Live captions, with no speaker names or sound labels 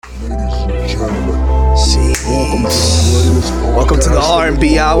Welcome to the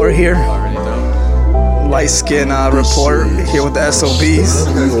R&B hour here. Light skin report here with the SOBs.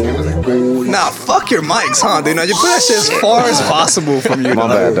 Nah, fuck your mics, huh, dude? Now you put that shit as far as possible from you. My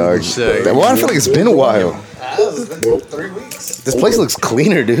bad, dog. Well, I feel like it's been a while. 3 weeks. This place looks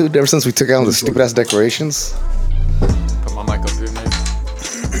cleaner, dude. Ever since we took out the stupid ass decorations. Put my mic up here, man.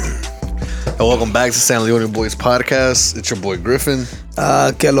 And welcome back to San Leone Boys Podcast. It's your boy Griffin.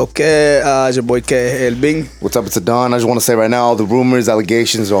 Que lo que, it's your boy K, El Bing. What's up? It's Adon. I just want to say right now, all the rumors,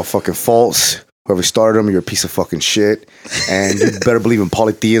 allegations are all fucking false. Whoever started them, you're a piece of fucking shit. And you better believe in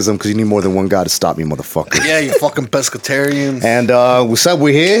polytheism because you need more than one God to stop me, motherfucker. Yeah, you fucking pescatarians. And what's up?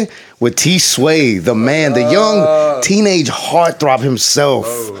 We're here with T Sway, the man, the young teenage heartthrob himself.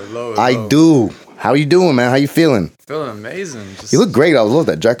 Hello. I do. How you doing, man? How you feeling? Feeling amazing. Just You look great. I love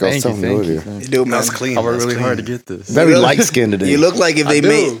that jacket. I was thank telling you. you earlier. You do, man. That's clean. I worked That's really clean. hard to get this. Very light skinned today. You look like if I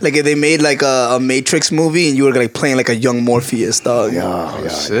they made like a Matrix movie and you were like playing like a young Morpheus, dog. Yeah.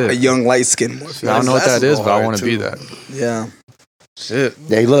 Shit. A young light skinned Morpheus. I don't know what that That's is, but I hard, want to be too. that. Yeah. Shit.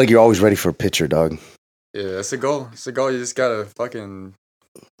 Yeah, you look like you're always ready for a picture, dog. Yeah, that's the goal. It's the goal. You just gotta fucking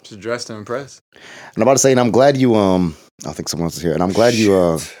just dress to impress. And I'm about to say, and I'm glad you, I think someone else is here, and I'm glad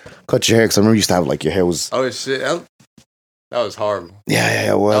you, cut your hair, because I remember you used to have, like, your hair was, Oh shit. That was horrible.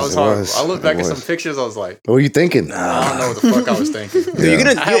 yeah, it was. That was it horrible. was, I look back it at some was. pictures. I was like, What were you thinking? I don't know what the fuck I was thinking. Dude, you're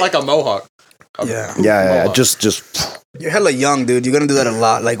gonna I had like a mohawk. Yeah. Yeah, Mohawk. just, You're hella young, dude. You're gonna do that a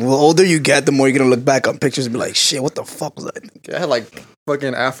lot. Like, the older you get, the more you're gonna look back on pictures and be like, shit, what the fuck was that? I had like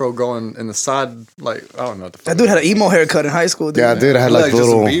fucking afro going in the side. Like I don't know what the fuck. That dude had an emo haircut in high school, dude. yeah, dude, I had, You like, like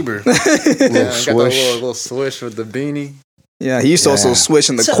little, Justin Bieber. Yeah, got the swish. little swish with the beanie. Yeah, he used to also Yeah. swish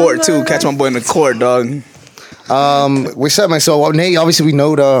in the court, too. Catch my boy in the court, dog. we said, myself, well, Nate, obviously we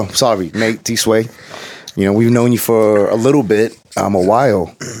know Nate T Sway. You know, we've known you for a little bit, a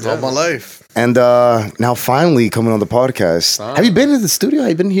while. All my life. And now finally coming on the podcast. Have you been to the studio? Have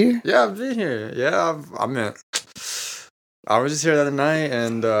you been here? Yeah, I've been here. Yeah, I was just here the other night,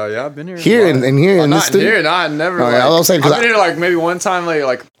 and yeah, I've been here. Here a lot. and here in not this studio? Here, no, I never. Oh, yeah, like, I was saying, 'cause I've been here like maybe one time,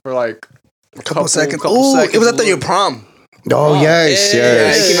 like for like a Couple seconds. couple Ooh, seconds, it was after a your little- prom. Oh, yes, yeah, Yeah,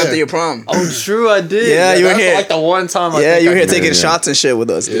 yes. he came after your prom. Oh, true, I did. Yeah, you were that's here. Like the one time. Yeah, you were here I taking yeah. shots and shit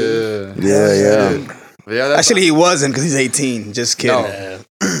with us, dude. Yeah, Yeah. But yeah. That's Actually, he wasn't because he's 18. Just kidding. no.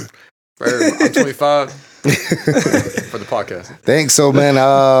 I'm 25 for the podcast. Thanks. So, man,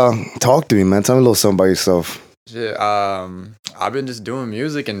 talk to me, man. Tell me a little something about yourself. Shit, I've been just doing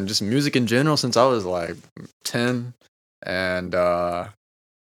music and just music in general since I was like 10, and I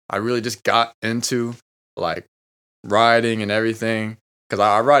really just got into like writing and everything because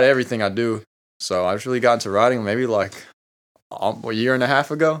I write everything I do. So I just really got into writing maybe like a year and a half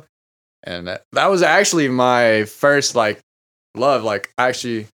ago, and that was actually my first like love. Like I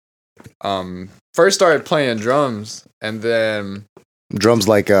actually first started playing drums, and then Drums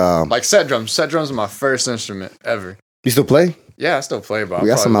like set drums. Set drums are my first instrument ever. you still play? Yeah, I still play, but We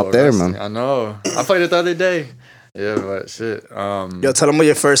got some out there, man. I know. I played it the other day. Yeah, but shit. Yo, tell him what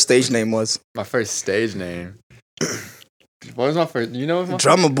your first stage name was. My first stage name. What was my first? You know, what my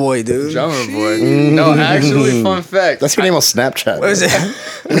Drummer Boy, dude. drummer boy. No, actually, fun fact. That's your name on Snapchat. What is it?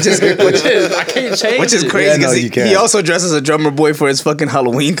 which is I can't change. Which is it. crazy Yeah, no, because you can't. he also dresses a drummer boy for his fucking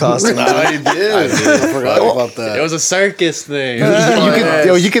Halloween costume. I did. I forgot about that. It was a circus thing.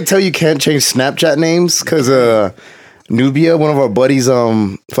 You can tell you can't change Snapchat names because Nubia, one of our buddies,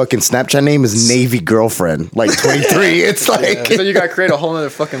 fucking Snapchat name is Navy Girlfriend, like 23. It's like, So you got to create a whole other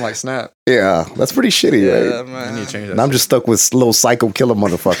fucking like snap. yeah, that's pretty shitty, Yeah, right? I man. need to change that. And I'm just stuck with little psycho killer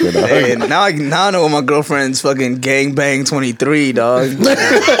motherfucker. Dog. Hey, now I know what my girlfriend's fucking gangbang 23, dog.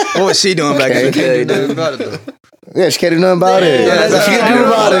 What was she doing back in the day, dude? about it though. Yeah, she can't do nothing about it. Yeah, What she can do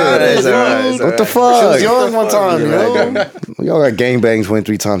about it? It's all right, it's all What the right. fuck? She was young one time, you know? Y'all got gangbangs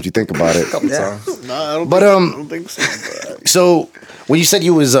 23 times. You think about it. Yeah. Nah, I don't But, think, I don't think so. So when you said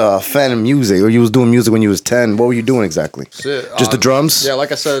you was a fan of music or you was doing music when you was 10, what were you doing exactly? Shit. Just the drums? Yeah,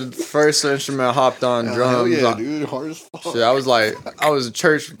 like I said, first instrument I hopped on Hell drums. yeah, dude. Hard as fuck. Shit, I was a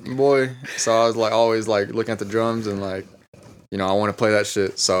church boy, so I was like always like looking at the drums and like, you know, I want to play that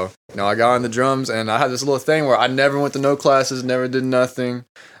shit. So, you know, I got on the drums and I had this little thing where I never went to no classes, never did nothing.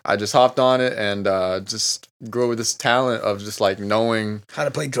 I just hopped on it and just grew with this talent of just like knowing How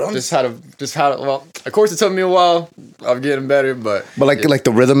to play drums? just how to. Well, of course, it took me a while of getting better, but Like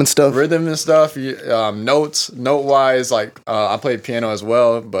the rhythm and stuff? rhythm and stuff, note wise, like I played piano as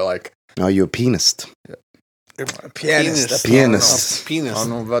well, but like Oh, you're a pianist. Pianist. Pianist. I Penis. don't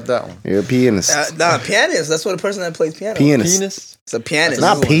know about that one. You're a pianist. Nah, pianist. That's what a person that plays piano. Pianist. Penis. It's a pianist. It's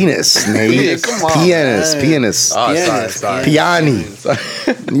not penis, Nate. Come on, Pianist. man. Pianist. Oh, Pianist. sorry.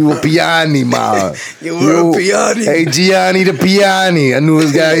 Piani. You a piani, ma. You were a piani. Hey, Gianni the piani. I knew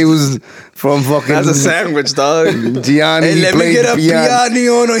this guy. He was from fucking. That's a sandwich, dog. Gianni. Hey, he let me played get a piano.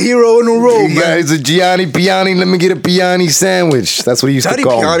 piani on a hero on the road, You man. guys, a Gianni Piani. Let me get a Piani sandwich. That's what he used Johnny to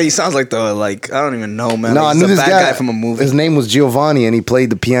call him. Piani sounds like I don't even know, man. No, I Like, knew he's this a bad guy. guy from a movie. His name was Giovanni, and he played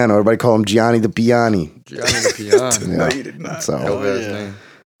the piano. Everybody called him Gianni the Piani. Gianni the Piano. No, Yeah. you did not. So Dope ass yeah. name.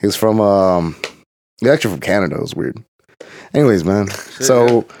 he was from he's actually from Canada. It was weird. Anyways, man.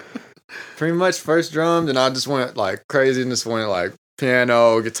 So Pretty much first drums, and I just went like crazy and just went like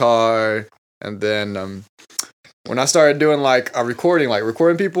piano, guitar, and then when I started doing like a recording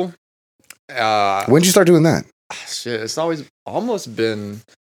people, when did you start doing that? shit, it's almost been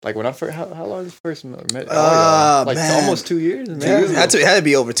like when I first how long did I first met? Like man. almost 2 years. Man. It had to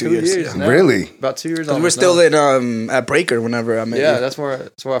be over 2 years. years Yeah. now. Really? About 2 years. 'Cause we're almost still now. in at Breaker whenever I met Yeah, you. that's where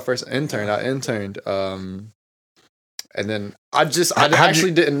I first interned. And then I How'd you-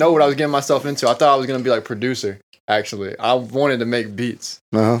 actually didn't know what I was getting myself into. I thought I was gonna be like producer. Actually, I wanted to make beats,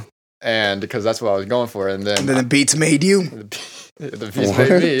 Uh huh. and because that's what I was going for. And then, And then the beats made you. the beats What?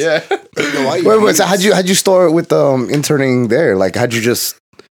 made me. Yeah. Wait. So how'd you start with interning there? Like, how'd you just?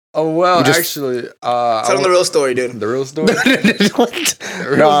 Oh well, You just- actually, Tell them the real story, dude. the real story. What? The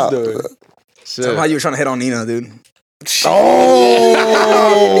real Nah. story. Tell them how Shit. you were trying to hit on Nina, dude. Oh.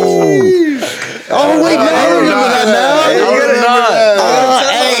 Oh wait, man! I remember that now.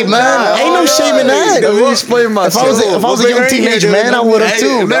 Hey man, ain't no shame in that. Let me explain If myself. I was a young teenage man, I would have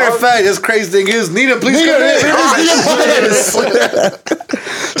too. Matter of fact, this crazy thing is, Nina, please come in.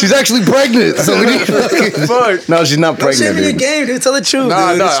 She's actually pregnant, so we need. Fuck. No, she's not Don't shame pregnant. in your Dude. game, dude. Tell the truth, Nah,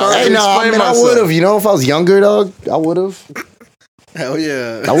 dude. nah, It's fine. Hey, no, I Explain mean, I myself. would have. You know, if I was younger, dog, I would have. Hell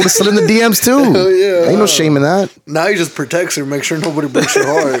yeah. I would have slid in the DMs too. Hell yeah. Ain't no shame in that. Now he just protects her, make sure nobody breaks her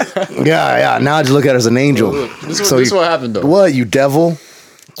heart. Yeah. Now I just look at her as an angel. This is So what, you- happened though. What, you devil?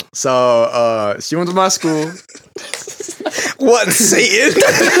 So she went to my school. What, Satan?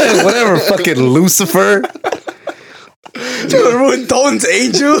 Whatever, fucking Lucifer. You ruined Dalton's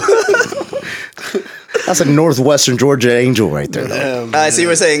angel? That's a Northwestern Georgia angel right there, though. Alright, so you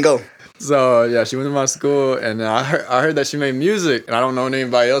were saying go. So yeah, she went to my school, and then I heard that she made music, and I don't know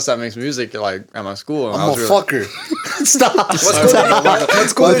anybody else that makes music like at my school. And I I'm was a really- fucker. Stop. What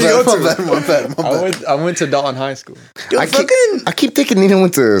school did you go to? I went to Dalton High School. You're fucking... I keep thinking Nina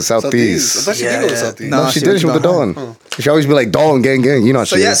went to Southeast. I Southeast. thought she did go to Southeast. No, No, she did. She went to Dalton. Dalton. She always be like, Dalton, gang. You know what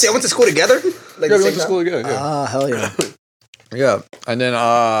So she yeah, is. see, I went to school together? Like Yeah, the we same went to time? school together. Yeah. Ah, hell yeah. Yeah, and then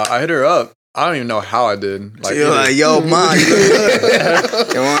I hit her up. I don't even know how I did. Like, You're either. like, yo, man, you look good.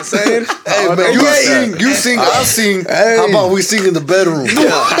 You know what I'm saying? Hey, don't man, know about that. you sing, I sing. How about we sing in the bedroom?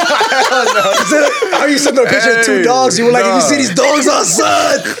 How you sent a picture of two Hey, dogs? You were like, if you nah. see these dogs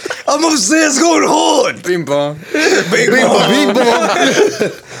outside, I'm upstairs going hard. Bing bong. Big ball.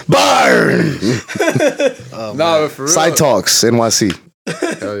 Burn. No, but for real. Side talks, NYC.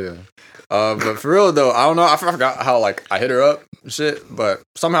 Hell yeah. But for real though, I don't know. I forgot how like I hit her up and shit, but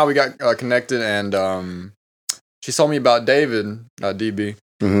somehow we got connected, and she told me about David, DB,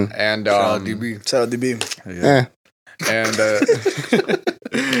 Mhm. and Shout out DB. Shout out DB. Yeah.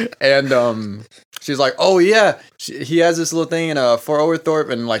 and she's like, oh yeah, he has this little thing in Fort Overthorpe,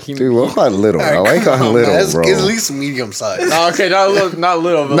 and like he. Dude, we're quite little. I like how little, It's bro. at least medium size. No, okay, not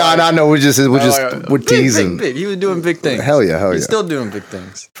little, but like, No. We're just like, we're big, teasing. Big. He was doing big things. Hell yeah. He's still doing big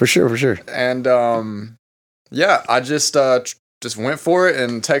things. For sure. And yeah, I just went for it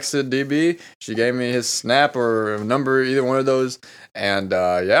and texted DB. She gave me his snap or number, either one of those. And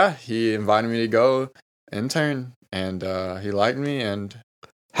yeah, he invited me to go intern, and he liked me. And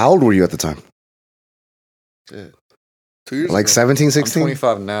How old were you at the time? shit, 2 years Like ago. 17, I'm 16?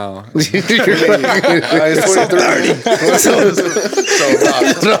 25 now. He's 23.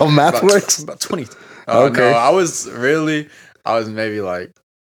 So How math about, works? about 20. Okay. No, I was maybe like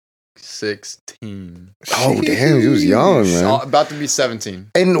 16. Oh damn, you was young, man. About to be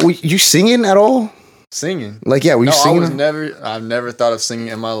 17. And were you singing at all? Singing. Like, yeah, were you No, singing? I've never thought of singing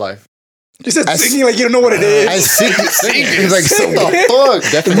in my life. You said I singing like you don't know what it I is. sing. He's like, so the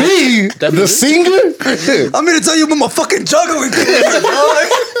fuck? Me, the singer? I'm here to tell you about my fucking juggling.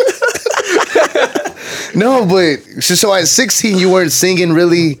 No, but so at 16, you weren't singing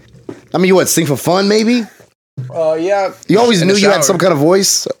really. I mean, you what? Sing for fun, maybe? Yeah. You always In knew the you had shower. some kind of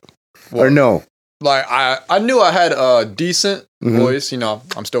voice, or no? Like I knew I had a decent Mhm. voice. You know,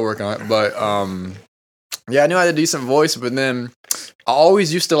 I'm still working on it, but yeah, I knew I had a decent voice. But then I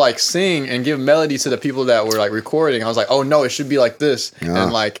always used to like sing and give melody to the people that were like recording. I was like, oh no, it should be like this, Yeah.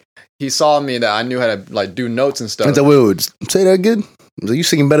 and like he saw me that I knew how to like do notes and stuff. And so, wait, say that again. So you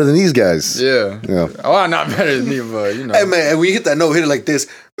singing better than these guys? Yeah. Yeah. Oh, I'm not better than you, but you know. Hey man, and when you hit that note, hit it like this.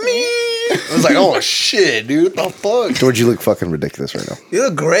 Me. I was like, oh shit, dude. What the fuck? George, you look fucking ridiculous right now. You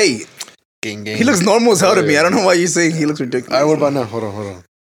look great. Gang. He looks normal as hell to me. I don't know why you're saying he looks ridiculous. All right, what about now? Hold on. All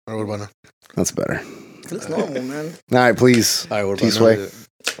right, what about now? That's better. He looks normal, man. All right, please. All right, what about T-Sway. now?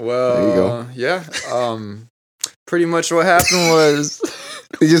 Well, There you go. Yeah. Pretty much what happened was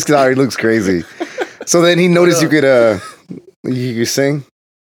He just already looks crazy. So then he noticed you could sing.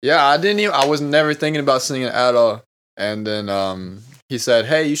 yeah, I was never thinking about singing at all. And then he said,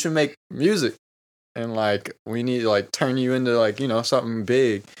 "Hey, you should make music, and like we need to like turn you into like something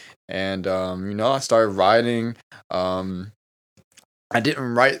big." And I started writing. I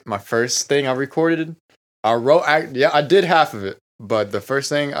didn't write my first thing I recorded. I did half of it, but the first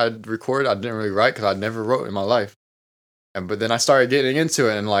thing I recorded I didn't really write because I never wrote in my life. But then I started getting into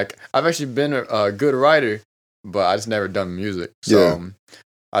it, and like I've actually been a good writer, but I just never done music. So Yeah.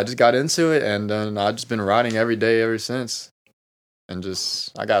 I just got into it, and then I just been writing every day ever since. And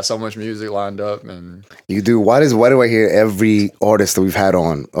just I got so much music lined up, and You do. Why do I hear every artist that we've had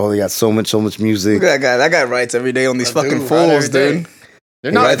on? Oh, they got so much music. Look at that guy. That guy writes every day on these fucking write fools, every day. dude.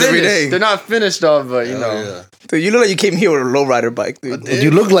 they're He not writes every finished. day. They're not finished though, but you know. Yeah. Dude, you look like you came here with a lowrider bike, dude.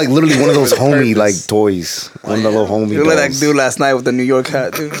 You look like literally one of those With homie purpose. like toys. One of the little homie You look like that dolls. dude last night with the New York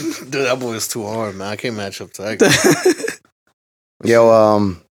hat, dude. Dude, that boy is too hard, man. I can't match up to that guy.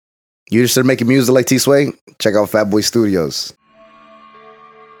 Yo, you just started making music like T-Sway? Check out Fatboy Studios.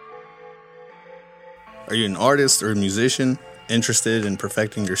 Are you an artist or a musician interested in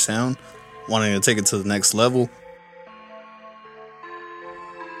perfecting your sound, wanting to take it to the next level?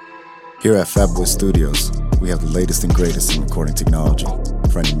 Here at Fatboy Studios, we have the latest and greatest in recording technology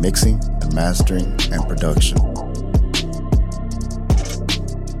for any mixing and mastering and production.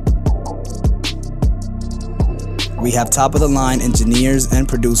 We have top of the line engineers and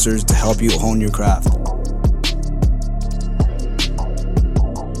producers to help you hone your craft.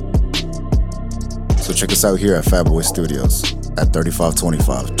 So check us out here at Fatboy Studios at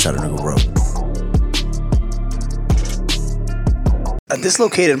 3525 Chattanooga Road. I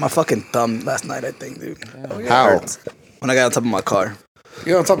dislocated my fucking thumb last night, I think, dude. How? When I got on top of my car.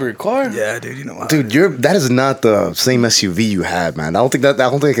 You on top of your car? Yeah, dude, you know how Dude, that is not the same SUV you had, man. I don't think I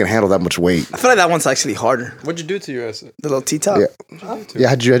can handle that much weight. I feel like that one's actually harder. What'd you do to your ass? The little T-top. Yeah. Yeah,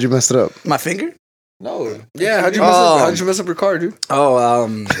 how'd you mess it up? My finger? No. Yeah, how'd how'd you mess up your car, dude? Oh,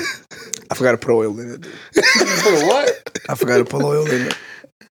 I forgot to put oil in it, dude. What? I forgot to put oil in it.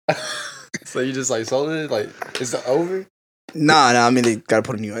 So you just like sold it? Like is it over? Nah, I mean, they gotta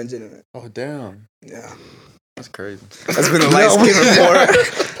put a new engine in it. Oh damn. Yeah. That's crazy. That's been the light skin report.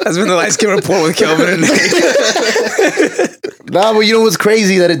 That's been the light skin report with Kelvin and Nate. Nah, but you know what's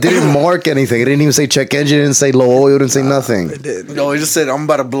crazy? That it didn't mark anything. It didn't even say check engine, it didn't say low oil, it didn't say nothing. It did. No, he just said I'm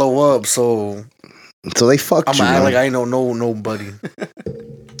about to blow up, so So they fucked I'm you. gonna act man. like I ain't know nobody.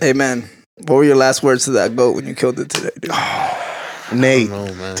 Hey, man. What were your last words to that goat when you killed it today, dude? Nate, No,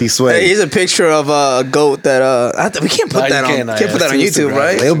 man. T-Sway. Hey, here's a picture of a goat that we can't put Nah, that you on. can't, Can't put that on it's YouTube, Instagram.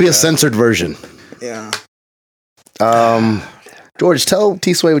 right? It'll be a censored version. Yeah. George, tell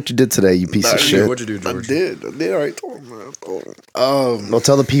T-Sway what you did today, you piece of shit. What'd you do, I George? did. I already told him, man. Well,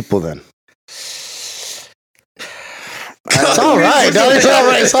 tell the people then. It's all right, dog. It's all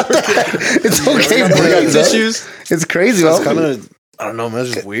right. It's all right. It's okay, bro. Tissues? It's crazy. It's It's kind of, I don't know, man.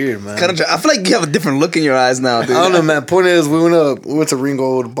 It's just weird, man. Kind of. I feel like you have a different look in your eyes now, dude. I don't know, man. Point is, we went to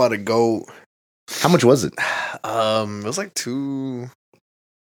Ringgold, bought a goat. How much was it? It was like I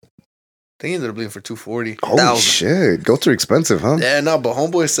think he ended up being for $240. Holy 1,000. shit. Goats are expensive, huh? Yeah, no, but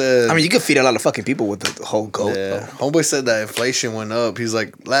homeboy said. I mean, you could feed a lot of fucking people with the whole goat. yeah, though. homeboy said that inflation went up. He's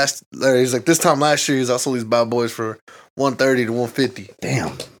like this time last year, I sold these bad boys for $130 to $150. Damn.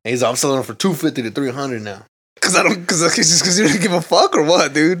 And he's like, I'm selling them for $250 to $300 now. Because you didn't give a fuck or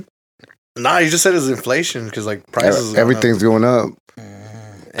what, dude? Nah, he just said it's inflation because like prices. Everything's going up,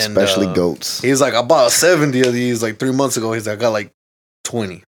 and, especially goats. He's like, I bought 70 of these like 3 months ago. He's like, I got like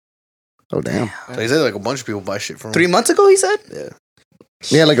 20. Oh, damn. So he said like a bunch of people buy shit from him. 3 months ago, he said?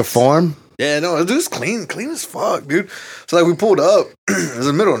 Yeah, like a farm. Yeah, no, dude's clean as fuck, dude. So like we pulled up, it was in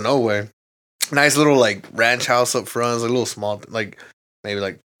the middle of nowhere. Nice little like ranch house up front. It's like a little small, like maybe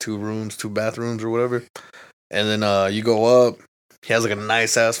like 2 rooms, 2 bathrooms or whatever. And then you go up. He has like a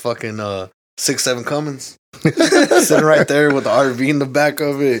nice ass fucking 6.7 Cummins sitting right there with the RV in the back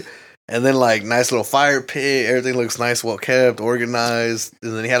of it. And then like nice little fire pit. Everything looks nice, well kept, organized.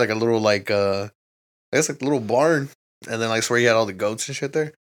 And then he had like a little like I guess like a little barn. And then like where he had all the goats and shit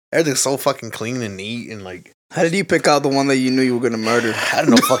there. Everything's so fucking clean and neat and like How did you pick out the one that you knew you were gonna murder? I had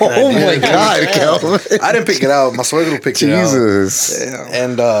no fucking idea. Oh my God, Kelvin. I didn't pick it out. My suegro picked it out. Jesus. Damn.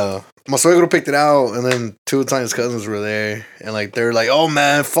 And my suegro picked it out, and then two of Tanya's cousins were there, and like they were like, "Oh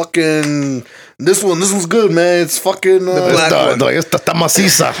man, fucking this one's good, man. It's fucking black one. Esta está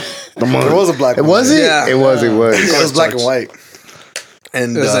maciza. There was a black It one. was it? Yeah. It was. It was black and white.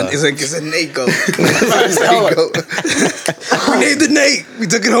 And It's a Nate goat. We named the Nate. We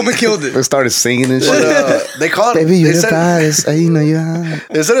took it home and killed it. They started singing and but, shit. they called. Baby, you're They the said, baddest. You know you are.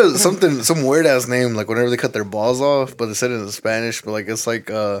 they said it was some weird ass name, like whenever they cut their balls off, but they said it in Spanish. But like it's like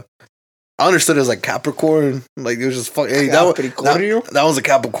I understood it as like Capricorn. Like it was just fuck. Hey, that was a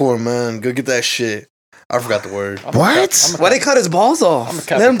Capricorn, man. Go get that shit. I forgot the word. What? Why they cut his balls off?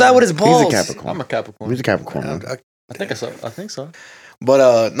 I'm a Let him die with his He's balls. a Capricorn. I'm a Capricorn. He's a Capricorn. Man. I think so. I think so.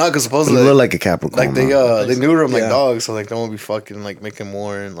 But not because You supposedly look like a Capricorn. like they man. they neuter them like Yeah. dogs, so like they won't be fucking like making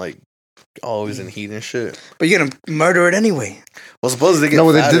more and like always in heat and shit. But you're gonna murder it anyway. Well, supposedly they get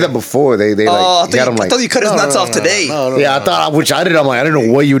No, they fatter. did that before. They Oh, I like got him I like. thought you cut his nuts off today. No, Yeah, I thought which I did. I'm like, I didn't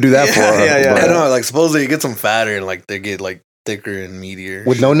know what you would do that for. Yeah. but- I know, like supposedly it gets them fatter and like they get like thicker and meatier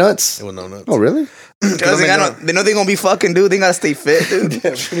With no nuts. with no nuts. Oh, really? Because they know they're gonna be fucking, dude. They gotta stay fit, dude.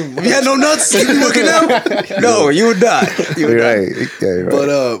 If you had no nuts, you be working out. No, you would die. You would You're die. right. Yeah, you're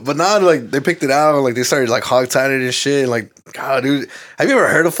right. But now like they picked it out, like they started like hog tying it and shit. Like, God, dude, have you ever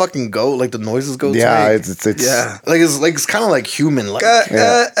heard of fucking goat? Like the noises goats Yeah, make? it's Yeah. like it's kind of like human. Like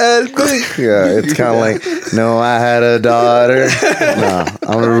Yeah, it's kind of like, no, I had a daughter. Nah,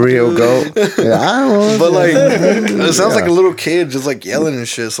 I'm a real goat. Yeah, I don't. But like, it sounds like Yeah. a little kid just like yelling and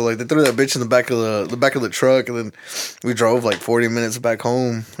shit. So like, they threw that bitch in the back of the truck, and then we drove like 40 minutes back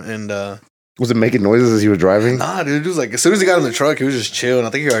home. And Was it making noises as you were driving? nah, dude, it was like as soon as he got in the truck, he was just chilling. I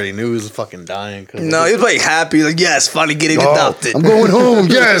think he already knew he was fucking dying. Cause No, he was like happy. Like, yes, finally getting Oh, adopted. I'm going home.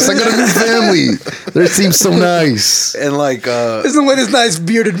 Yes, I got a new family. They seem so nice. and like There's no way this nice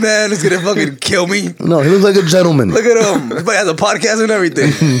bearded man is gonna fucking kill me. No, he looks like a gentleman. Look at him. This guy has a podcast and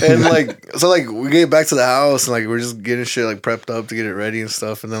everything. and like so like we get back to the house and like we're just getting shit like prepped up to get it ready and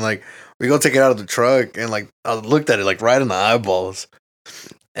stuff. And then like we go take it out of the truck and like I looked at it like right in the eyeballs.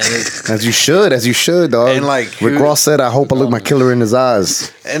 And it, As you should, dog. And, like, Rick Ross said, I hope I look my killer in his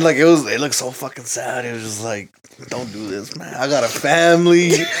eyes. and like it looked so fucking sad. It was just like, don't do this, man. I got a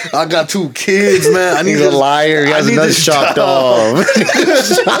family. I got 2 kids, man. I need He's a liar. He I has need nuts this chopped job. off.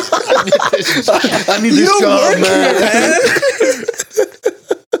 I need this job, man.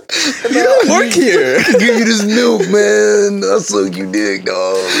 You don't work here. Give you this milk, man. That's so you dig,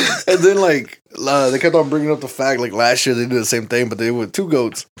 dog. And then like they kept on bringing up the fact like last year they did the same thing, but they did with 2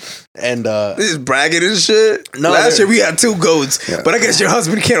 goats. And This is bragging and shit. No, Last they're- year we had 2 goats, but I guess your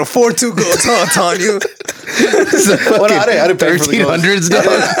husband can't afford 2 goats, huh, Tanya? well, no, I didn't pay for the goats. 1300s, dog.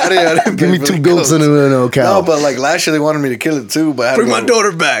 I didn't Give pay me for 2 the goats and a cow. No, but like last year they wanted me to kill it too, but I had Bring to my go,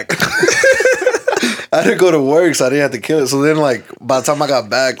 daughter back. I had to go to work, so I didn't have to kill it. So then, like by the time I got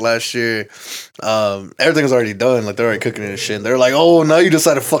back last year, everything was already done. Like they're already cooking it and shit. And they're like, "Oh, now you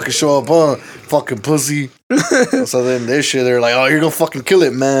decided to fucking show up, huh? Fucking pussy." So then this year they're like, "Oh, you're gonna fucking kill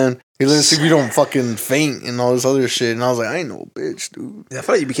it, man. Let's see if you don't fucking faint and all this other shit." And I was like, "I ain't no bitch, dude. I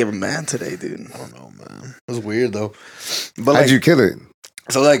feel like you became a man today, dude. I don't know, man. It was weird though." But How'd like, you kill it?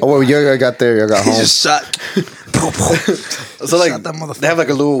 so like, Oh, well, you got there. You got He home. just shot. so like, shot that motherfucker. they have like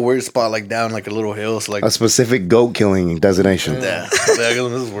a little weird spot like down like a little hill. So like, A specific goat killing designation. yeah, this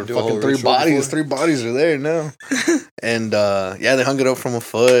is where fucking 3 bodies. 3 bodies are there now. And yeah, they hung it up from a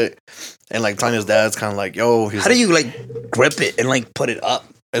foot. And like Tanya's dad's kind of like, "Yo, he's How do you like grip it and like put it up?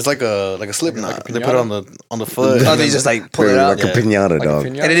 It's like a slip knot. Like a They put it on the foot. Oh, they just like pull it Like up. a pinata, Like a dog.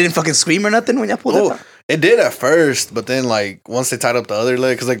 piñata. And it didn't fucking scream or nothing when y'all pulled it Oh, up? it did at first, but then like once they tied up the other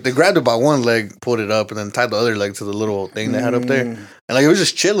leg, because like they grabbed it by one leg, pulled it up, and then tied the other leg to the little thing they had up there, and like it was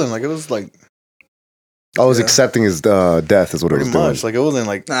just chilling. Like it was like I was accepting his death, is what it pretty was doing. much like it wasn't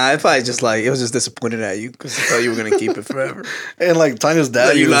like. Nah, it probably just like, it was just disappointed at you because I thought you were going to keep it forever. And like Tanya's dad,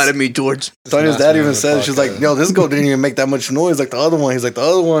 Like, you even- lied to me, George. Tanya's Last dad one even of the said, she's like, podcast. "Yo, this goat didn't even make that much noise like the other one." He's like, the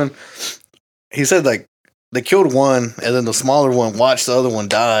other one, he said like they killed one, and then the smaller one watched the other one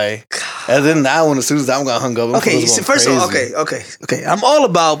die, and then that one, as soon as that one got hung up, it Okay, was so going first of all, crazy. okay. I'm all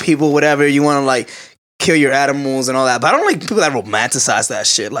about people, whatever, you want to like kill your animals and all that, but I don't like people that romanticize that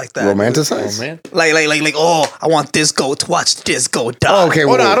shit like that. Romanticized? Oh man. Like, oh, I want this goat to watch this goat die. Oh, okay,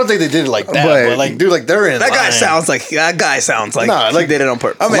 Well, no, well, I don't think they did it like that, But- but like, dude, like they're in. That guy line. sounds like Nah, he like- did it on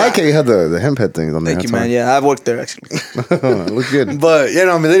purpose. I I mean, like how you had the hemp head things on there. Thank you, man. Yeah, I've worked there actually. Look good. But you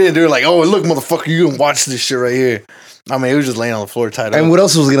know, I mean, they didn't do it like, "Oh, look, motherfucker, you can watch this shit right here." I mean, it was just laying on the floor tied up. And what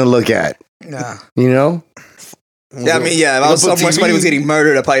else was he gonna look at? Nah. You know? Yeah, I mean, yeah. If I was somewhere somebody was getting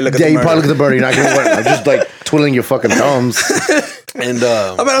murdered, I'd probably look at Yeah, the you murder. probably look at the bird. You're not gonna work. I'm just like twiddling your fucking thumbs. And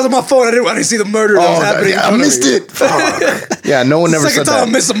I mean, I was on my phone. I didn't see the murder that was happening. yeah, I missed it. Fuck. Yeah, no one never Second said time I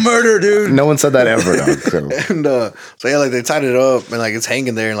that. missed a murder, dude. No one said that ever, dog. So. And so yeah, like they tied it up and like it's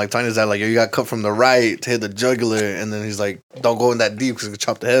hanging there, and like Tanya's out like, yo, you got cut from the right to hit the jugular, and then he's like, don't go in that deep because it could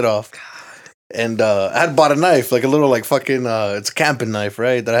chop the head off. And I had bought a knife, like a little like fucking it's a camping knife,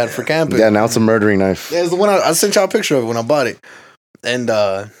 right? That I had for camping. Yeah, now it's a murdering knife. Yeah, it's the one I sent y'all a picture of it when I bought it. And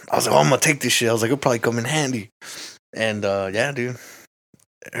I was like, oh, I'm gonna take this shit. I was like, it'll probably come in handy. And yeah, dude.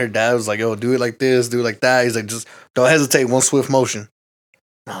 Her dad was like, yo, do it like this, do it like that. He's like, just don't hesitate, one swift motion.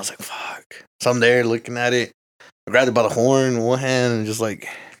 And I was like, fuck. So I'm there looking at it. I grabbed it by the horn in one hand and just like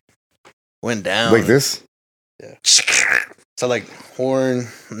went down. Like this? Yeah. So like horn,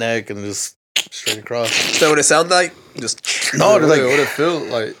 neck, and just straight across. Is that what it sounded like? Just No, what like it feel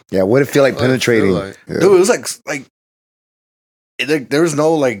like? Yeah, what did it feel like What did it feel penetrating? like? Yeah. dude, it was like there was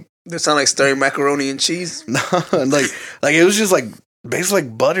no like it sound like stirring macaroni and cheese. no like it was just like basically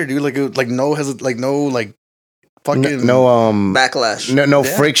like butter, dude. Like it was, like no fucking No, Backlash. no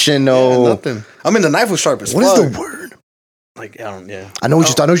Yeah. friction, yeah, no. nothing. I mean the knife was sharp as What fuck. is the word? Like I don't I know what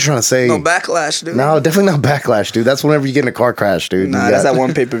you're trying to say. No backlash, dude. No, definitely not backlash, dude. That's whenever you get in a car crash, dude. Nah, You that's got- that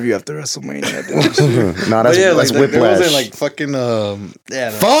one pay per view after WrestleMania. Dude. Nah, But that's, yeah, that's like there whiplash. wasn't like fucking yeah.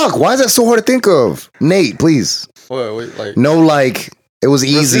 No. Fuck, why is that so hard to think of? Nate, please. Wait, like No, like, it was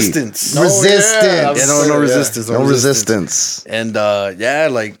easy. Resistance. No, Resistance. yeah, I was Yeah, no saying, yeah. resistance. No resistance. And yeah,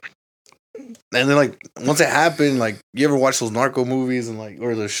 like, and then like once it happened, like you ever watch those narco movies and like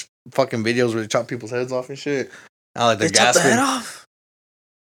or the fucking videos where they chop people's heads off and shit? I like They they're chopped the gasping. head off.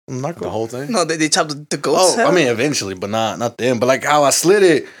 Narco. The whole thing? No, they chopped the goat's Oh, head I off? mean, eventually, but not them. But like how I slid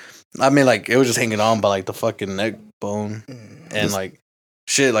it, I mean, like it was just hanging on by like the fucking neck bone and like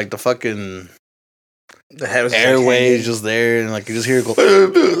shit, like the fucking the head was airways just there, and like you just hear it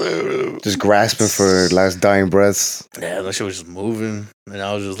go. Just grasping for last dying breaths. Yeah, that shit was just moving, and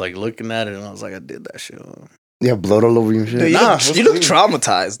I was just like looking at it, and I was like, I did that shit. Yeah, blood all over you and shit. Dude, Nah, you look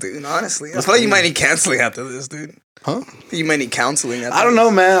traumatized, dude. Honestly, I feel like you might need counseling after this, dude. Huh? You might need counseling. After I don't know,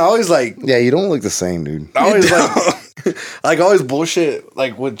 man. I always like, Yeah, you don't look the same, dude. I always like always bullshit.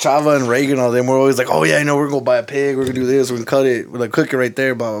 Like with Chava and Reagan, all them, we're always like, oh yeah, you know, we're gonna buy a pig, we're gonna do this, we're gonna cut it, we're like cook it right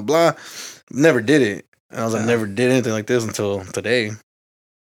there, blah blah blah. Never did it, and I was like, never did anything like this until today.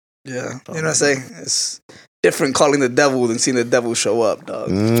 Yeah, you know what I say? It's different calling the devil than seeing the devil show up, dog.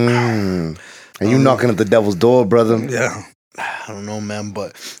 And you knocking at the devil's door, brother. Yeah. I don't know, man,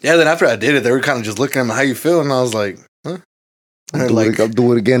 but yeah. Then after I did it, they were kind of just looking at me, how you feel, and I was like, huh? And they're like, I'll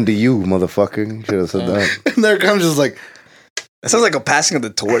do it again to you, motherfucker. You should have said that. and they're kind of just like, It sounds like a passing of the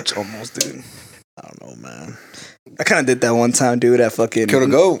torch almost, dude. I don't know, man. I kind of did that one time, dude. At fucking Killed a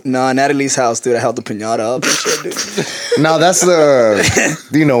goat. Nah, Natalie's house, dude. I held the pinata up and shit, dude. No, that's the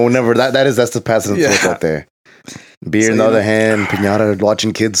whenever that's the passing the torch Yeah. out there. Beer So, in the you other know. hand, pinata,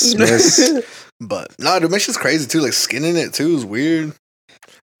 watching kids smiss. But no, dude, my shit's crazy too. Like skinning it too is weird.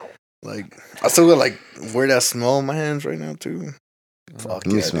 Like I still got like weird ass smell in my hands right now too. Fuck Let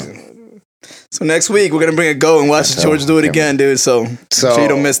me yeah, smell. dude. So next week we're gonna bring a goat and watch So, George do it okay. again, dude. So you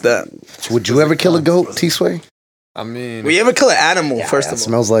don't miss that. Would you ever kill a goat, T-Sway? I mean, Will you ever kill an animal? First of all,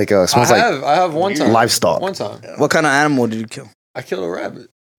 Smells like I smells like have one time. livestock. One time, what kind of animal did you kill? I killed a rabbit.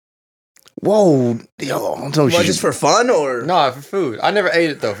 Whoa, yo, I'm telling What, you. just for fun or? No, for food. I never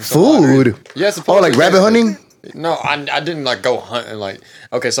ate it though. For some odd reason. Food? Yeah, Oh, like rabbit hunting? No, I didn't like go hunting. Like,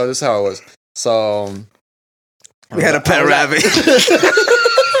 okay, so this is how it was. So We had a pet rabbit.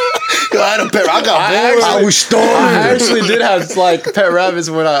 Yo, I had a pet. I got I bored. actually- was starving. I actually did have like pet rabbits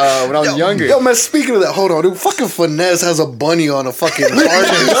when I was younger. Yo, man, speaking of that, hold on, dude. Fucking Finesse has a bunny on a fucking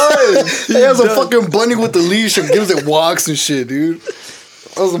harness. He has a fucking bunny with a leash and gives it walks and shit, dude.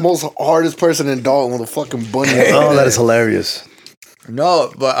 I was the most hardest person in Dalton with a fucking bunny. Oh, that is hilarious.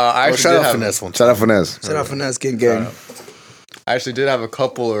 No, but I Oh, actually shout did out have, Finesse one. Shout out Finesse. Set up for Ness gang. I actually did have a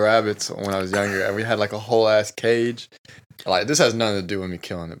couple of rabbits when I was younger, and we had like a whole ass cage. Like this has nothing to do with me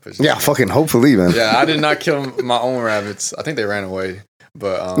killing it, but Yeah, fucking hopefully, man. yeah, I did not kill my own rabbits. I think they ran away.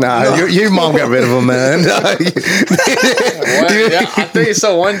 But Nah, your mom got rid of him, man. yeah, I think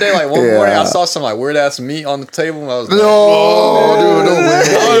so. One day, like one Yeah. morning, I saw some like weird ass meat on the table. And I was like, No, dude, no way.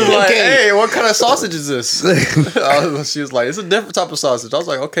 I was like, hey, what kind of sausage is this? She was like, it's a different type of sausage. I was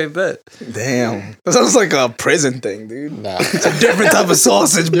like, okay, bet. Damn, that sounds like a prison thing, dude. Nah, Different type of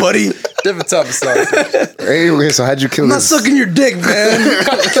sausage, buddy. different type of sausage. Anyway, so how'd you kill I'm not this? sucking your dick, man.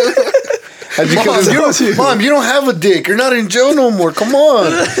 How'd you kill Mom, this? Mom, you don't have a dick. You're not in jail no more. Come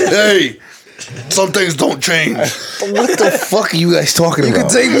on. Hey. Some things don't change. What the fuck are you guys talking You can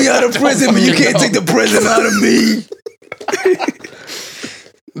about? take me out of prison, but you can't take the prison out of me.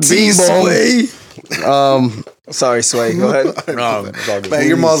 Bing bong. Sway. Sorry, Sway. Go ahead. No, it's all good. Man,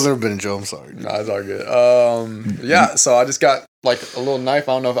 your mom's never been in jail. I'm sorry. No, it's all good. Yeah, so I just got like a little knife.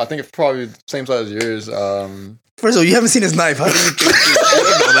 I don't know if I think it's probably the same size as yours. First of all, you haven't seen his knife. How do you think you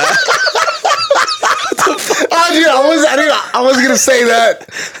know that? Oh, dude, I was gonna say that.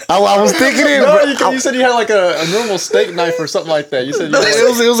 I was thinking it. No, but you said you had like a normal steak knife or something like that. You said you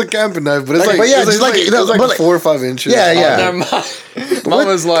It was a camping knife, but it's like, but yeah, it was just like- it was like but like- 4 or 5 inches. Yeah, yeah. Never mind. Mine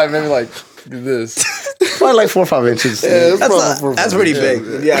was like maybe like this. Probably like 4 or 5 inches. Yeah, That's pretty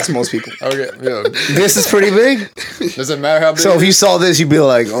big. Yeah, that's most people. Okay, yeah. This is pretty big. Does it matter how big? So if you saw this, you'd be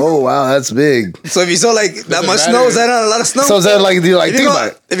like, "Oh wow, that's big." So if you saw like that it much matter? snow, is that not a lot of snow? So is that like, do you like if you, think go,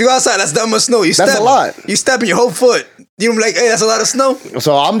 about it? if you go outside, that's that much snow. You That's step a lot. You step in your whole foot. You don't be like, hey, that's a lot of snow.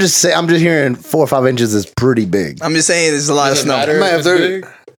 So I'm just hearing 4 or 5 inches is pretty big. I'm just saying there's a lot Does of it snow. matter Man, if if it's they're- big?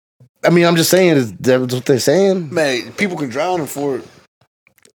 I mean, I'm just saying is that's what they're saying. Man, people can drown in Fort.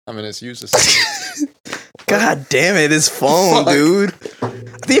 I mean, it's useless. God damn it, this phone, dude. I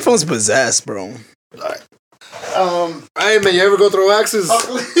think your phone's possessed, bro. Hey, man, you ever go throw axes? All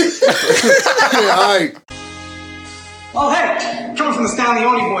right. Oh, hey, coming from the Stanley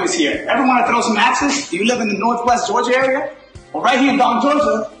Oni boys here. Ever want to throw some axes? Do you live in the Northwest Georgia area? Well, right here in Don,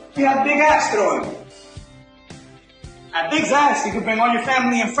 Georgia, we have Big Axe Throwing. At Big Axe, you can bring all your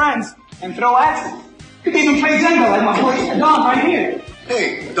family and friends and throw axes. You can even play Jenga like my boy Don right here.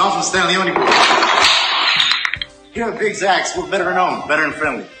 Hey, Don from Stanley Oni. Here at Big Zach's, we're better known, better and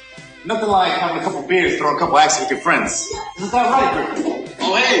friendly. Nothing like having a couple beers, throw a couple axes with your friends. Isn't that right, Griffin?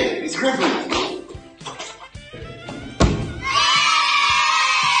 Oh, hey, it's Griffin.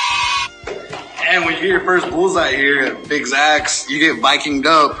 And when you get your first bullseye here at Big Zach's, you get Vikinged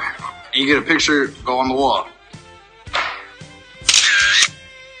up and you get a picture go on the wall.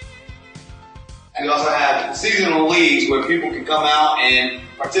 And we also have seasonal leagues where people can come out and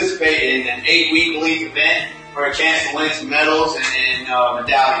participate in an 8-week league event for a chance to win some medals and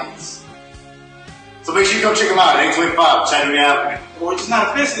medallions. So make sure you go check them out at 825 Chattanooga Avenue. We're just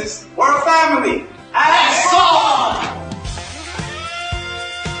not a business, we're a family. Axe on!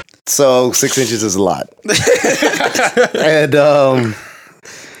 So 6 inches is a lot. And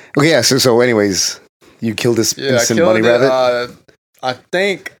okay, yeah. So anyways, you killed this Yeah, I innocent killed bunny it. rabbit. I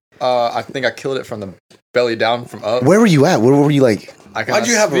think I killed it from the belly down from up. Where were you at? Where were you like? I Why'd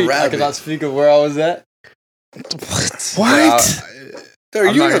you have a I rabbit? cannot speak of where I was at. What? Dude,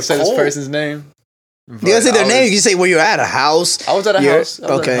 I'm you not in gonna a say this cold? person's name. You gotta say but their I name. was- You can say where you're at, a house. I was at a You're- house.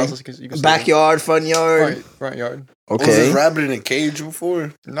 I was okay. At a house. You can say Backyard, front yard. front yard. Was Okay. this rabbit in a cage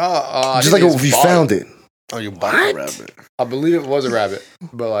before? No, I Just think like he if you bought found it. Oh, you bought a rabbit. I believe it was a rabbit,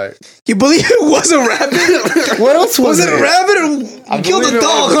 but like You believe it was a rabbit? What else Was it a rabbit or you killed believe a it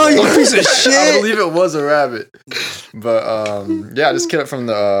dog, was huh? a- You piece of I shit. believe it was a rabbit. But yeah, I just killed it from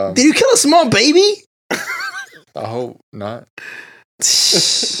the. Did you kill a small baby? I hope not.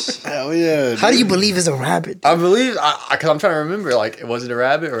 Hell yeah. How do you believe it's a rabbit? I believe because I'm trying to remember. Like, was it a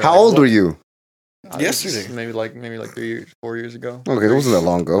rabbit or? How like, old what- were you? I was Yesterday. maybe like 3 years, 4 years ago. Okay, it wasn't that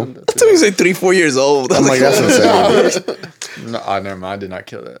long ago. I thought he was like 3-4 years old. I'm like, that's insane. No, never mind. I did not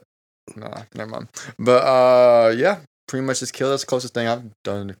kill that. No, never mind. But yeah, pretty much just killed. That's the closest thing I've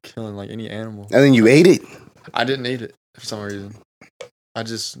done to killing like any animal. And then you ate it. I didn't eat it for some reason. I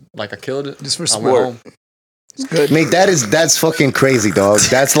just I killed it. Just for I went sport. home. Mate, that's fucking crazy, dog.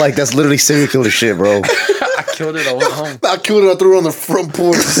 That's literally serial killer shit, bro. I killed it. I went home. I killed it. I threw it on the front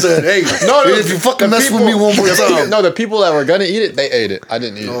porch and said, "Hey, No, if you fucking mess with me one more time." No, the people that were gonna eat it, they ate it. I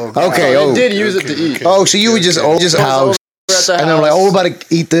didn't eat it. Okay, I oh. did use it to eat. Oh, so you would just house, At the and I'm like, house. oh, we're about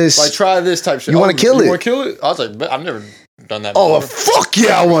to eat this. Like try this type shit. You wanna kill it? You want to kill it? I was like, but I've never done that. Oh, before. fuck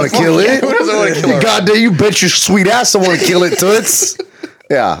yeah, I want to kill it. Who doesn't wanna kill it? God damn, you bet your sweet ass I want to kill it, toots.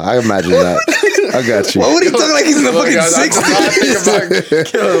 Yeah, I imagine that. I got you. What would he talk like he's in the Look, fucking guys, I'm not 60s? thinking about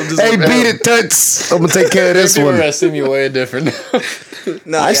killing him. Just Hey, like, beat it, toots. I'm gonna take care of this People one. are see me way different.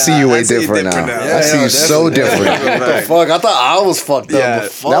 No, I see you way different now. I see you so different. What the fuck? I thought I was fucked up. Yeah.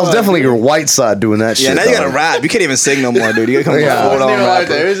 But fuck. That was definitely your white side doing that shit. Yeah, now you gotta dog. rap. You can't even sing no more, dude. You gotta come Yeah. full It on wasn't even like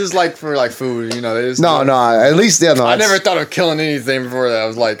that. rapper. It was just like for like food, you know. It was No, no. At least, yeah, no. I that's- never thought of killing anything before that. I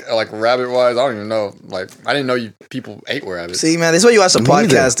was like rabbit wise. I don't even know. Like I didn't know you people ate rabbits. See, man, that's why you watch the Me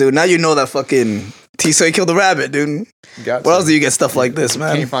neither. podcast, dude. Now you know that fucking T-Sway killed a rabbit, dude. Got Where to. else do you get stuff like this,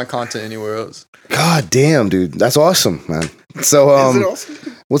 man? Can't find content anywhere else. God damn, dude. That's awesome, man. So, Is it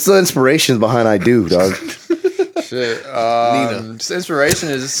awesome? what's the inspiration behind I Do, dog? Shit. Nina. Just inspiration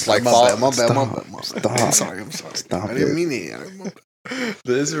is just like My follow- bad. Stop. I'm sorry. Stop I didn't it. mean it.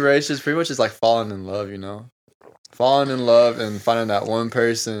 The inspiration is pretty much just like falling in love, you know? Falling in love and finding that one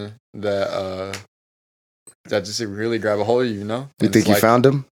person that just really grab a hold of you, you know? You And think it's you like- found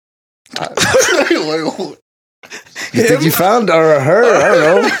him? Like, You think you found or her? I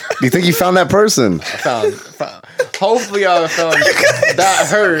don't know. Do you think you found that person? found. Hopefully, I found that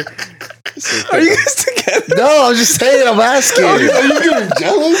her. Are you guys together? No, I'm just saying. I'm asking. are you getting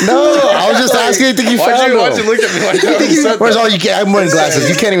jealous? No, I was just asking. You think you found Why'd you him? look at me like that? when you said First of that? all, I'm wearing glasses.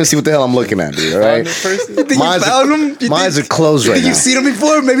 You can't even see what the hell I'm looking at, dude. All Found right. the person? You think Mine's you found him? You Mine's think, are closed you right think now. you've seen him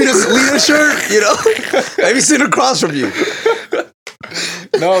before? Maybe the Selena shirt, you know? Maybe sitting across from you.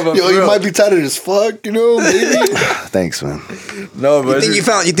 No, but Yo, for you real. might be tired as fuck, you know, maybe. Thanks, man. No, but You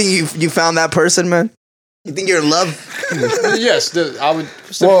think you found that person, man? You think you're in love? yes, I would.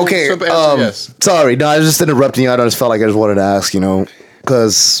 Well, okay. Simple answer, yes. Sorry, no, I was just interrupting you. I just felt like I just wanted to ask, you know,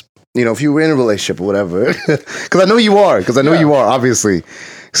 because if you were in a relationship or whatever, because I know you are, obviously.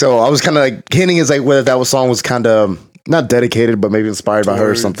 So I was kind of like hinting as like whether that song was kind of not dedicated, but maybe inspired by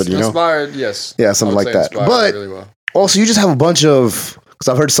her or something, you know? Inspired, yes. Yeah, something I would like say that. inspired But really well. also, you just have a bunch of, because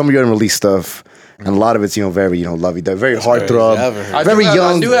I've heard some of your unreleased stuff, and a lot of it's very lovey-dovey, very heartthrob, I very I do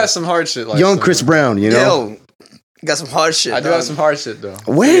young, have some hard shit. Like young some- Chris Brown, you know? Yo, you got some hard shit. I do dog. have some hard shit though.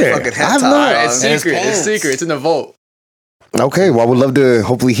 Where? Fucking I have hentai. not. It's And secret. It's secret. It's in the vault. Okay, well, I would love to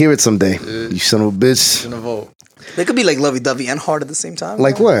hopefully hear it someday. You son of a bitch. It's in the vault. They could be like lovey-dovey and hard at the same time.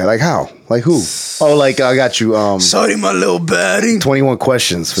 Like what? Like how? Like who? Oh, like I got you. Sorry, my little baddie. 21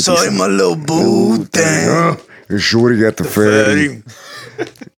 questions. 50 Sorry, Cent. my little boo thing. It's Shorty got the fatty.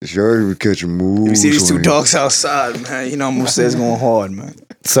 Fatty. Shorty would catch a move. You see these two dogs outside, man. You know Musa is going hard, man.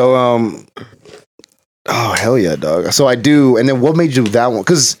 So oh hell yeah, dog. So I do. And then what made you that one?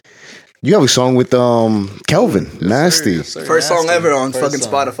 Because you have a song with Kelvin, Nasty. Yes, sir. First song Nasty. ever on First fucking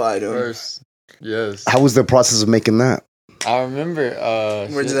song. Spotify, dude. First. Yes. How was the process of making that? I remember.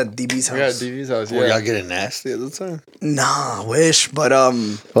 We're just at DB's We got house. DV's house. Were Yeah. y'all getting nasty at the time? Nah, wish, but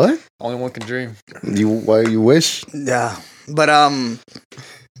What? Only one can dream. Why you wish? yeah, but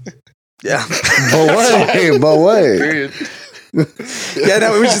yeah, But what? But what? Period. yeah.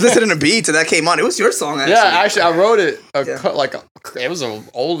 No, we were just listening to beats and that came on. It was your song, actually. Yeah, actually, I wrote it. Yeah. It was the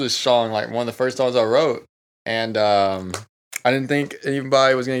oldest song, like one of the first songs I wrote, and I didn't think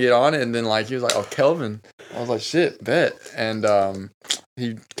anybody was gonna get on it. And then he was like, "Oh, Kelvin." I was like, "Shit, bet." And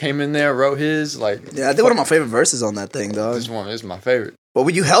he came in there, wrote his Yeah, I did one of my favorite verses on that thing, dog. This one is my favorite. But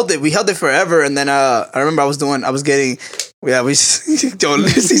we held it forever, and then I remember I was getting. Yeah, we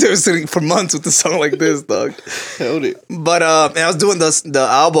Caesar was sitting for months with a song like this, dog. Held it. But and I was doing the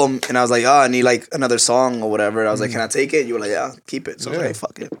album, and I was like, I need like another song or whatever. I was like, can I take it? You were like, yeah, keep it. So I was like, hey,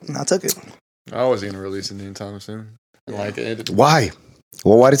 fuck it. And I took it. I wasn't gonna release it anytime soon. Why?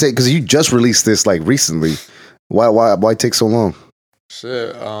 Well, why did it take? Because you just released this recently. Why take so long?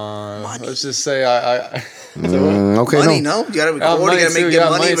 Shit. Let's just say I Okay, Money, no. no? You gotta record, you gotta get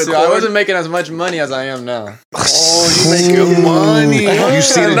money, record. I wasn't making as much money as I am now. Oh, you making money. You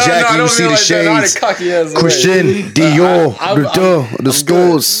see the jacket, you see the shades. Christian, Dior, the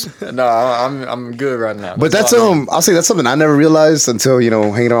stores. No, I'm good right now. But that's I'll say that's something I never realized until hanging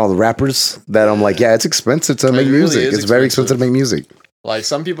around all the rappers. That I'm like, yeah, it's expensive to make really music. is It's very expensive. expensive to make music. Like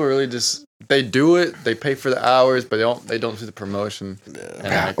some people really just they do it, they pay for the hours, but they don't do the promotion,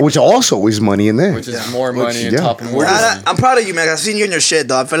 and Which also is money in there. which is more money on yeah. top of more. I'm proud of you, man. I've seen you in your shit,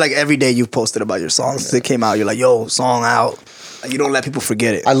 though. I feel like every day you've posted about your songs. Since it came out, you're like, yo, song out. Like, you don't let people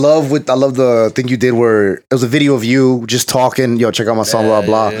forget it. I love the thing you did where it was a video of you just talking. Yo, check out my song, blah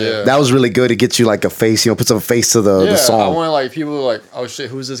blah. yeah. That was really good to get you like a face. Put some face to the I song. wanted people like, oh shit,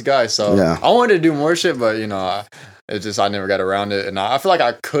 who's this guy? So Yeah. I wanted to do more shit, but it's just I never got around it, and I feel like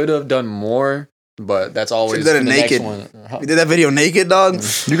I could have done more, but that's always Should've done it the next naked. one. You did that video naked, dog?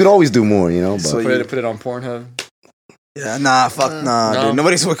 You could always do more, But So Put it on Pornhub. Yeah, nah, fuck nah, No. dude.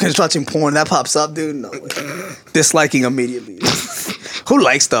 Nobody's watching porn. That pops up, dude. No. Disliking immediately. Who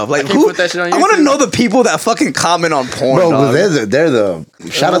likes stuff? Like, can't who? put that shit on I want to YouTube. know the people that fucking comment on porn, bro, dog. but they're the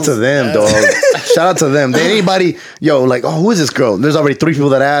shout out to them, dog. Shout out to them. Anybody, who is this girl? There's already 3 people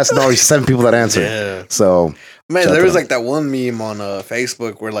that asked, and already 7 people that answered. Yeah. So Man, Shout there out. was like that one meme on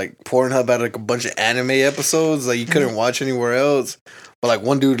Facebook where like Pornhub had like a bunch of anime episodes that you couldn't watch anywhere else. But like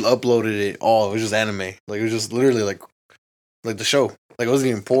one dude uploaded it all. It was just anime. Like it was just literally like the show. Like it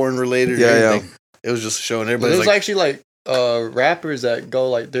wasn't even porn related or Yeah, yeah. anything. It was just a show and But everybody's there's like, actually rappers that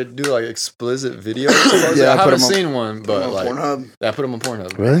go they do explicit videos. Yeah, I I put haven't 'em on- seen one, but on Pornhub. I put them on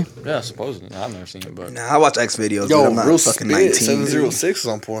Pornhub. really, Yeah, supposedly. I've never seen it, but Nah, I watch X videos. yo, dude. I'm not Real fucking Spit 19. 706 is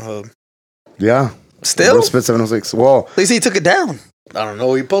on Pornhub. yeah. Still? Real Spit 706. Well, They say he took it down. I don't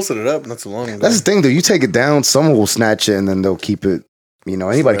know. He posted it up not too long ago. that's the thing, though. You take it down, someone will snatch it, and then they'll keep it. You know,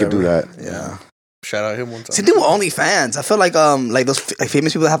 anybody could do that. Yeah. Shout out him one time. Same thing with OnlyFans. I feel like those like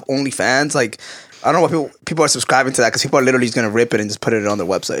famous people that have OnlyFans, like I don't know why people are subscribing to that because people are literally just gonna rip it and just put it on their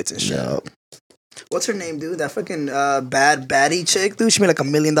websites and shit. Yeah. What's her name, dude? That fucking bad baddie chick, dude. She made like $1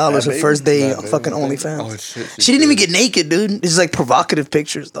 million her first day on fucking OnlyFans. Oh shit! She didn't even get naked, dude. It's just like provocative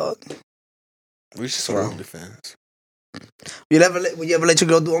pictures, dog. We should start OnlyFans. Would you ever let your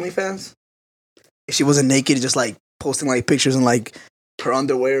girl do OnlyFans? If she wasn't naked, just like posting like pictures and like her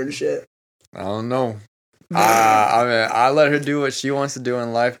underwear and shit. I don't know. I mean, I let her do what she wants to do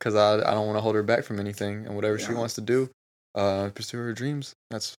in life because I don't want to hold her back from anything, and whatever she wants to do, pursue her dreams.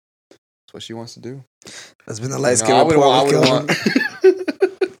 That's what she wants to do. That's been the light skin I report would with want.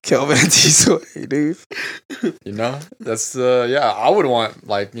 Kelvin and T-Sway, dude. You know, that's I would want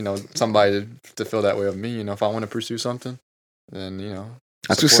like somebody to feel that way of me. You know, if I want to pursue something, then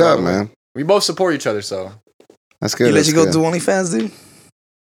That's what's up, man. We both support each other, so That's good. You let that's you go good. do OnlyFans, dude?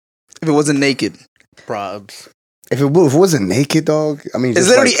 If it wasn't naked. Probs. If it wasn't naked, dog, I mean, It's just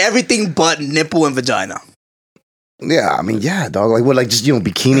literally like, everything but nipple and vagina. yeah, I mean, yeah, dog. Like what, like just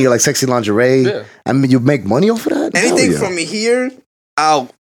bikini or like sexy lingerie. Yeah. I mean, you make money off of that. Hell Anything yeah. from here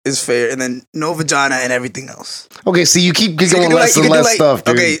out is fair, and then no vagina and everything else. Okay, see, you keep So you going can do less you and can do less stuff,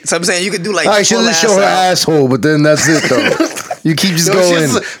 dude. Okay, so I'm saying you could do like. All right, she full doesn't show her out. asshole, but then that's it, though. You keep just going.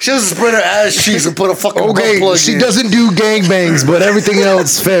 She doesn't spread her ass cheeks and put a fucking butt Okay, plug she in. doesn't do gangbangs, but everything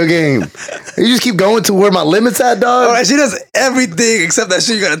else fair game. You just keep going to where my limits at, dog. All right, she does everything except that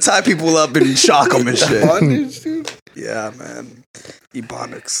shit. You gotta tie people up and shock them and shit. Bondage, dude. Yeah, man.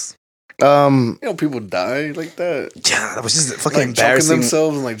 Ebonics. People die like that. Yeah, that was just fucking Like choking embarrassing.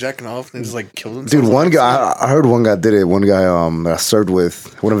 themselves and like jacking off and just like kill themselves. Dude, one guy, I heard one guy did it. One guy that I served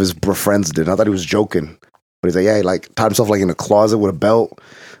with, one of his friends did. I thought he was joking. But he's like, yeah, he like tied himself like in a closet with a belt,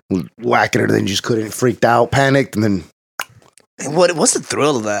 whacking her, then he just couldn't, freaked out, panicked, and then And what's the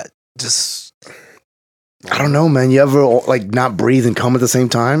thrill of that? Just I don't know, man. You ever like not breathe and come at the same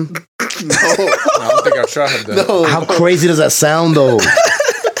time? I don't think I've tried that. No, How crazy does that sound, though?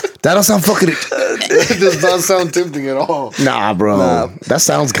 That don't sound fucking. it does not sound tempting at all. Nah, bro. Nah. That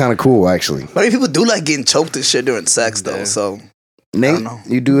sounds kind of cool, actually. But I mean, people do like getting choked and shit during sex, though. Yeah. So Nate, know.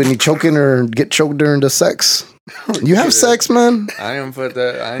 you do any choking or get choked during the sex? You have sex, man? I ain't put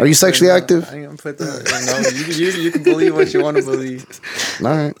that. Are you sexually active? I ain't gonna put that. You can believe what you want to believe. All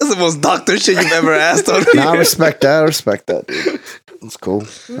right. that's the most doctor shit you've ever asked on me. Nah, I respect that. I respect that, dude. It's cool.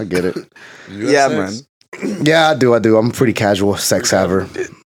 I get it. You have Yeah, sex? man. Yeah, I do. I'm a pretty casual sex haver.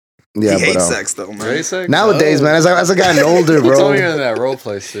 Yeah, he hates but sex, though, man. Great sex? nowadays, man, as I gotten older, You told me bro. in that role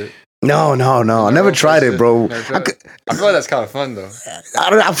play shit. No. I never tried it, bro. Never tried it? I feel like that's kind of fun though.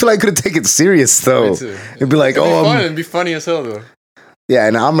 I feel like I could take it serious though. Me too. It'd be like, It'd be oh, fun. It'd be funny as hell though. yeah,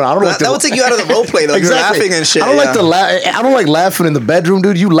 and I don't know. That would take you out of the role play, though. Exactly. You're laughing and shit. I don't like yeah. to laugh. I don't like laughing in the bedroom,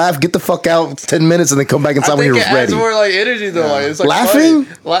 dude. You laugh, get the fuck out, 10 minutes, and then come back inside I when think you're it adds ready. more like energy though. Like, it's like Laughing?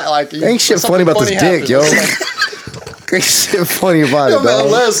 funny. Like Ain't shit funny something about this dick, happens. yo. It's like, Ain't shit funny about Yo, it,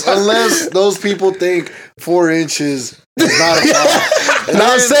 man, dog. unless those people think 4 inches is not a problem.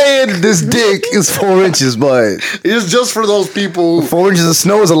 Not saying this dick is 4 inches, but It's just for those people. 4 inches of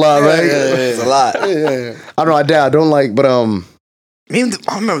snow is a lot, right? It's a lot. Yeah. I don't know. I don't like, but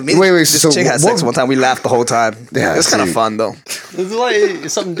I remember me. Wait, This so chick had what- sex one time. We laughed the whole time. Yeah, it was kind of see. fun though.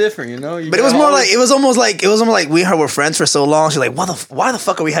 it's something different, you know. You But it was gotta more always- like it was almost like we and her were friends for so long. She's like, why the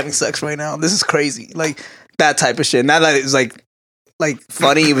fuck are we having sex right now? This is crazy. Like that type of shit. Not that it was like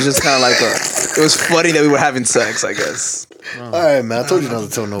funny. It was just kind of like it was funny that we were having sex, I guess. All right, man. I told you not to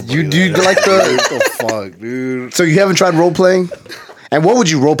tell nobody. You do that. like the. What the fuck, dude? So you haven't tried role playing? And what would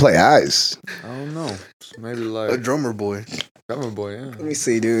you role play as? I don't know. Maybe A like drummer boy. drummer boy. Yeah. Let me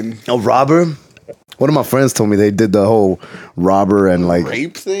see, dude. A robber? One of my friends told me they did the whole robber and like.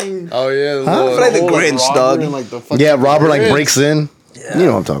 Rape thing? Oh yeah. the I little- feel like the Whole, Grinch, robber dog. and, like, the fucking Yeah, robber like Grinch. breaks in. You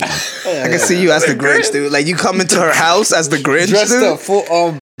know what I'm talking about. I can see you as the Grinch, dude. Like you come into her house as the Grinch, Dressed dude. up, full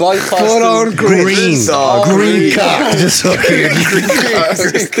body costume. Full on Grinch, dog. Green cock. Just fucking.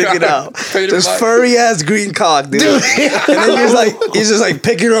 Just stick it out. Painted Just by- furry ass green cock, dude. And then he's just like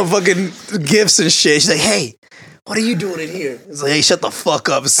picking up fucking gifts and shit. She's like, hey, what are you doing in here? It's like, hey, shut the fuck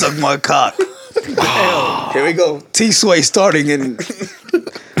up and suck my cock. Here we go. T-Sway starting in.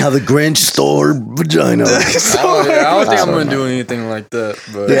 How the Grinch stole vagina. I don't think I'm gonna do anything like that.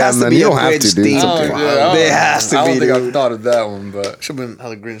 But Yeah, has to man, be you a don't have Grinch to, dude. theme. It's I okay. don't- yeah, I don't- There has to I don't be, think dude. I've thought of that one, but Should have been how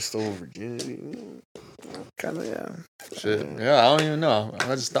the Grinch stole virginity. Kind of, yeah. shit. Yeah, I don't even know.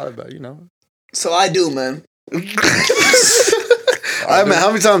 I just thought about it, you know. So I do, man. All right, man.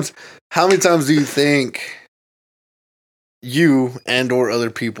 How many times do you think you and or other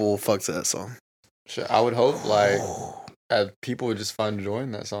people fucked to that song? Shit, I would hope like people just find joy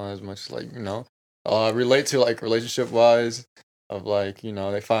in that song as much, like, you know, relate to, like, relationship wise, of, like, you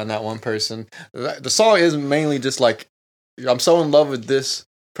know, they find that one person. The song is mainly just like, I'm so in love with this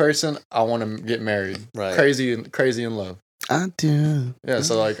person, I want to get married. Right. Crazy in love. I do. Yeah,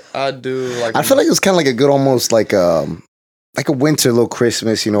 so like I do like. I feel like it was kind of like a good, almost like a winter little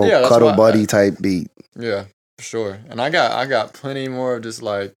Christmas, you know, Yeah, that's cuddle why buddy type beat. Yeah, for sure. And I got plenty more of just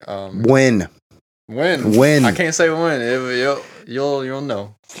like When I can't say when. You'll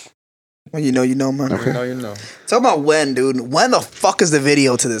know. When you know, man. Okay. You know. Talk about when, dude. When the fuck is the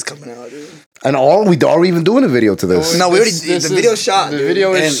video to this coming out, dude? And are we even doing a video to this? No, we already the video shot. The dude.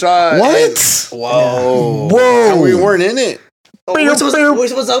 video is And- shot. What? Whoa. Whoa. And we weren't in it. Oh, we're supposed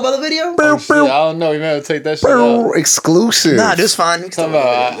to talk about the video? Oh, shit, I don't know. You better take that shit out. Exclusive. Nah, dude, it's fine. Talk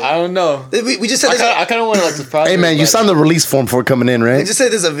about, I don't know. We just said I kind of want to like surprise. Hey man, you signed the release form for coming in, we right? just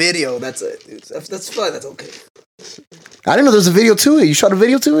said there's a video. That's it. Dude. That's fine. That's okay. I didn't know there's a video to it. You shot a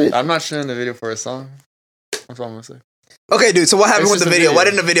video to it? I'm not sharing the video for a song. That's what I'm gonna say. Okay, dude. So what happened It's with the just a video? video. Why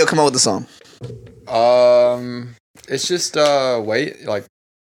didn't the video come out with the song? It's just wait, like,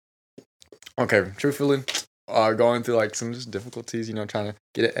 okay, truthfully, going through like some just difficulties, you know, trying to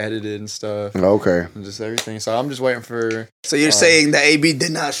get it edited and stuff, Okay. and just everything. So I'm just waiting for. So you're saying that AB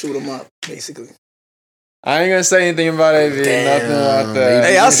did not shoot him up, basically? I ain't gonna say anything about AB. Nothing like that.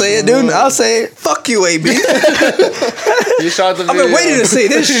 Hey, I'll say it, dude. I'll say it. Fuck you, AB. You shot the I've video. been waiting to say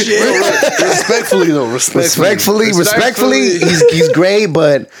this shit. Respectfully, though. Respectfully, he's great,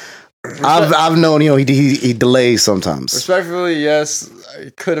 but I've known, you know, he delays sometimes. Respectfully, yes,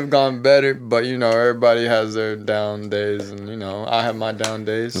 it could have gone better, but you know, everybody has their down days, and you know, I have my down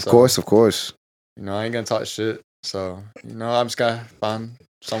days. Of course. You know, I ain't gonna talk shit. So, you know, I'm just gotta find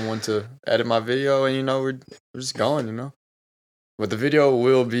someone to edit my video, and you know, we're just going, you know. But the video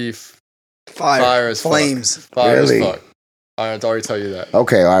will be fire as flames. fuck. Fire Really? as fuck. I already tell you that.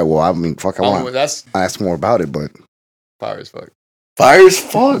 Okay, all right. Well, I mean, fuck, I want That's to ask more about it, but fire as fuck. Fire as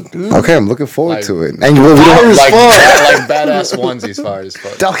fuck, dude. okay, I'm looking forward Like- to it. And we don't Like badass onesies, fire as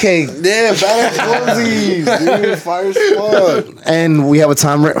fuck. okay, Yeah, badass onesies, dude. Fire as fuck. and we have a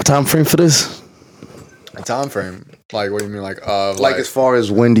time frame for this. A time frame. Like, what do you mean? Like, Like as far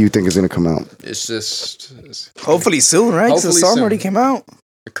as when do you think it's gonna come out? it's just Hopefully soon, right? Because the Hopefully song soon. already came out.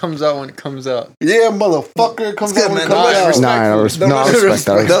 it comes out when it comes out. Yeah, motherfucker. It comes It's good, out when it man. comes No, out. respect- Nah, I respect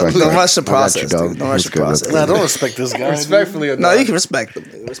that. I respect Don't that. rush the I got process, you, dog. dude. Don't rush That's the good, process. that's Nah, good. don't respect this guy. Respectfully, No, you can respect them.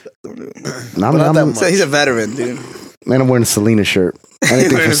 Dude. Respect them, dude. Nah, But not that I'm, much. So he's a veteran, dude. man, I'm wearing a Selena shirt.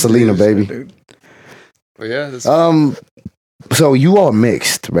 Anything for Selena, baby. Dude. But yeah, this, So you are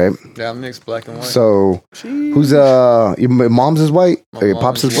mixed, right? yeah, I'm mixed black and white. So who's your mom's is white? My Or your mom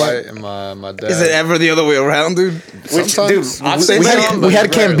pops is white? and my dad. Is it ever the other way around, dude? Sometimes I've seen We had, some, we but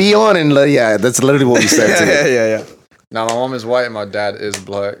had Can Be on, and yeah, that's literally what we said too. yeah. Now my mom is white and my dad is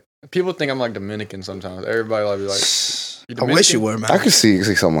black. People think I'm like Dominican sometimes. Everybody like be like, I wish you were, man. I could see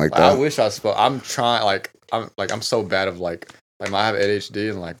something like I that. wish I spoke. I'm trying. I'm so bad of like I have ADHD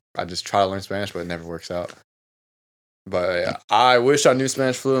and like I just try to learn Spanish, but it never works out. But yeah, I wish I knew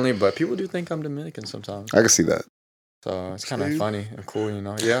Spanish fluently, but people do think I'm Dominican sometimes. I can see that. So it's kind of funny and cool, you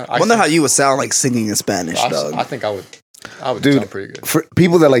know. Yeah, I wonder how you would sound like singing in Spanish, dog. I think I would Dude, sound pretty good. For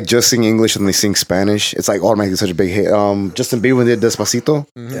people that like just sing English and they sing Spanish, it's like automatically such a big hit. Justin Bieber did Despacito,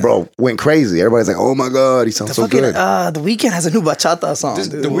 bro, went crazy. Everybody's like, "Oh my god, he sounds so good." The Weeknd has a new bachata song.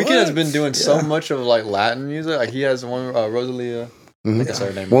 Dude. The Weeknd has been doing so much of like Latin music. Like he has one Rosalia. I think that's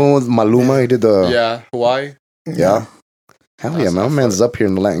her name. One with Maluma, he did the Yeah, Hawaii. yeah. Hell yeah, man! My man's up here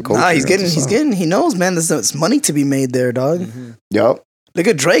in the Latin culture. Nah, he knows, man. There's money to be made there, dog. Yup, Look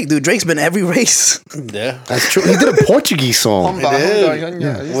at Drake, dude. Drake's been every race. Yeah. that's true. He did a Portuguese song.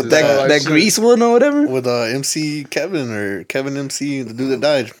 Yeah. With that Grease one or whatever. With MC Kevin or Kevin MC, the dude that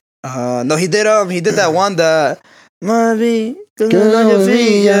died. No, he did that one that Mommy, good on your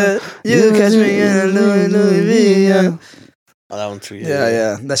feet, yeah. You catch me in a Louis V, yeah. Oh, that one too.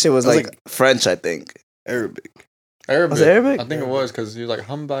 Yeah. That shit was That was like French, I think. Arabic. Arabic. Was it Arabic? I think it was because he was like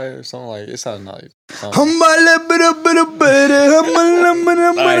Humbai or something like it sounded like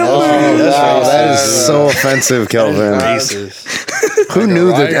That is so offensive, Kelvin. Racist. Who knew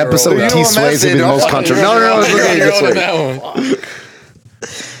that episode You of know T what Swayze would be the Matt most said? controversial? No, it's okay. This way.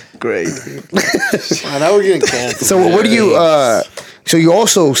 Great. Now we're getting canceled. So what do you? So you're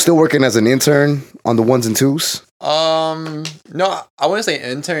also still working as an intern on the ones and twos? No, I wouldn't say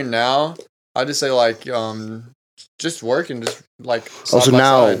intern now. I just say like just working, just like Oh, so side by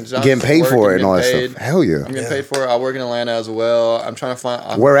now side. Just getting paid working, for it and all that getting stuff. paid. Hell yeah. I'm getting paid for it. I work in Atlanta as well. I'm trying to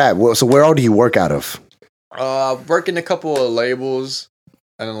find. Where at? So where all do you work out of? Working a couple of labels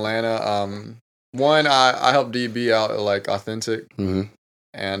in Atlanta. one I helped DB out at like Authentic, Mhm.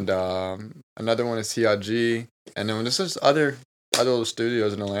 and another one is TIG, and then there's just other little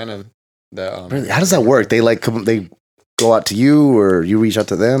studios in Atlanta that Really? How does that work? They like they go out to you, or you reach out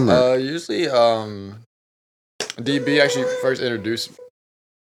to them? Or? Usually DB actually first introduced.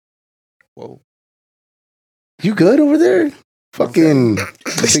 Whoa. You good over there? Fucking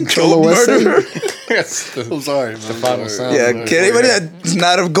big cholo murderer. That's the, I'm sorry. the final sound. Yeah, can anybody that's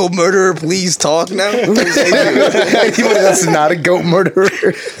not a goat murderer please talk now? Anybody that's not a goat murderer.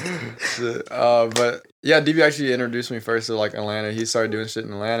 But yeah, DB actually introduced me first to like Atlanta. He started doing shit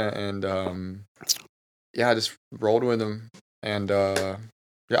in Atlanta, and yeah, I just rolled with him. And yeah,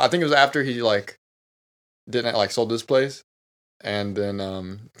 I think it was after he like didn't like sold this place, and then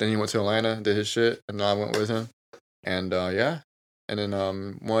he went to Atlanta, did his shit, and then I went with him. And yeah, and then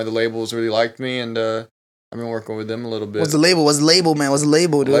one of the labels really liked me, and I've been working with them a little bit. What's the label? What's the label, man? What's the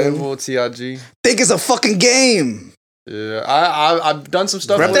label, dude? Label TIG. Think it's a fucking game. Yeah, I've done some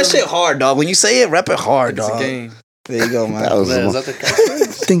stuff. Rep with that them. shit hard, dog. When you say it, rep it hard, It's dog. a game. There you go, man. That was Is that the catchphrase? I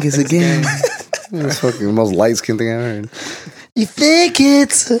think it's a game. That's fucking the most light skinned thing I heard. You think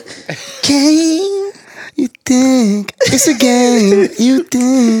it's a game? You think it's a game? You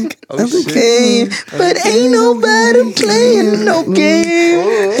think It's a game, but ain't nobody playing no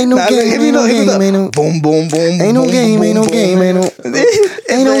game. ain't no Nah, game? hit me Ain't no up, hit me game? up. Ain't no Boom, boom, boom. ain't no boom, game? boom, Ain't no boom. game? Ain't no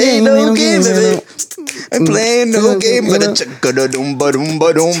Ain't no game, ain't no game, baby. Ain't playing no game, but a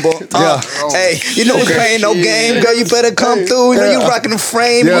chicka-da-doom-ba-doom-ba-doom-ba. Yeah. Hey, you know playing no game, girl. You better come through. You know you rocking the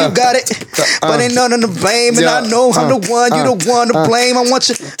frame. Yeah. You got it, but ain't none of the blame. And I Yeah. know I'm the one. You the one to blame. I want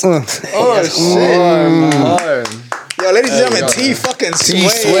you. Oh shit! Yo, ladies and There you gentlemen, go, T fucking T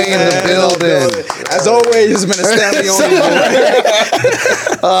Sway in the building. As always, it's been a Stanley only.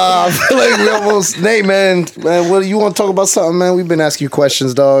 I feel like we almost. Nate, man, what you want to talk about something, man? We've been asking you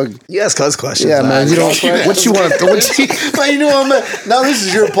questions, dog. Yes, cuz questions. Yeah, man. You don't. What you want? What you? Man, you know what, man? Now this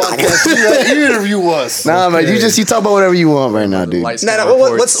is your podcast. You interview us. Nah, man. You talk about whatever you want right now, dude. What's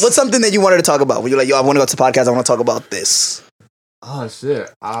something that you wanted to talk about? When you're like, yo, I want to go to the podcast. I want to talk about this. Oh shit!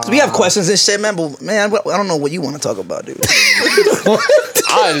 So we have questions and shit, man. But man, I don't know what you want to talk about, dude. I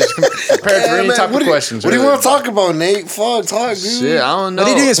just prepared for any man, type what of do questions. What do you really. want to talk about, Nate? Fuck, talk, dude. Shit, I don't know. What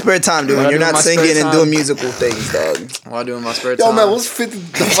do you do in your spare time, dude? What When I you're do in not my spare singing and time? doing musical things, dog. What I do in my spare Yo, time? man, what's 50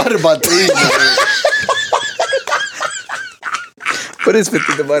 divided by 3? Man? What is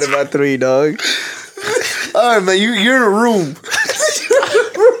 50 divided by 3, dog? All right, man, you're in a room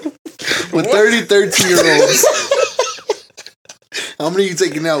with 30 13-year-olds. How many you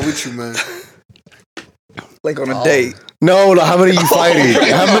taking out with you, man? Like on a date. No, how many you fighting?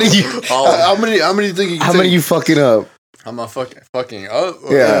 How many you? How many you think you can How take? many you fucking up? I'm a fucking up.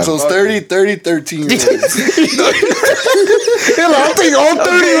 Yeah. So it's 30 13-year-olds. I'll take all 30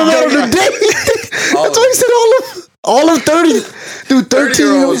 of them on a date. That's why you said all of 30. Dude,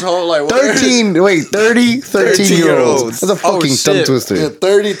 30-year-olds, like, what? 13-year-olds. That's a fucking tongue shit. twister. Yeah,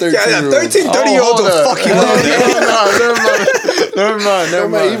 30 13-year-olds. 30-year-olds will fuck you up. Never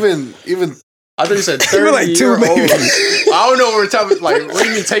mind. Even I thought you said You were 30 like 2 year maybe. old. I don't know what we're talking. Like, what do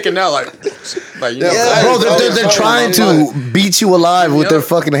you mean taking out? Like you know, Yeah, Bro, they're trying to beat you alive with their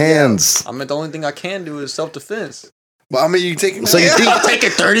fucking hands. I mean, the only thing I can do is self defense. but I mean, you taking. So you think I'm taking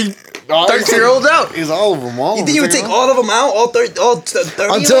 30-year-olds out. Is all of them. All You of think you them. would take all of them out? All 30?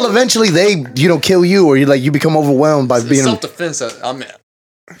 until eventually they, kill you, or you become overwhelmed by being. Self defense. I mean,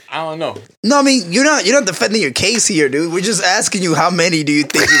 I don't know. No, I mean, you're not defending your case here, dude. We're just asking you how many do you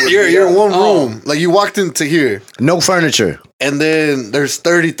think you would You're in one room. Like you walked into here, No furniture. and then there's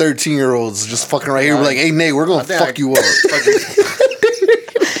 30 13-year-olds just fucking right here. We're like, hey Nate, we're gonna fuck you up.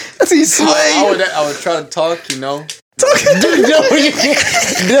 T Sway. I would try to talk. You know. Dude, no,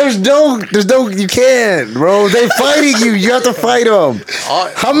 you can't, bro. They're fighting you. You have to fight them.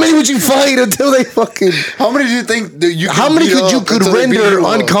 How many would you fight until they fucking? How many do you think that you? How many could you could render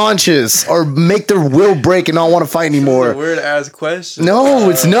unconscious or make their will break and not want to fight anymore? Weird ass question.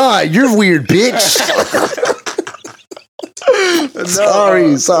 No, it's not. You're weird, bitch.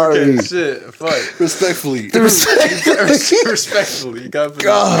 Sorry. Okay, shit. Fuck. Respectfully. Respectfully. You gotta put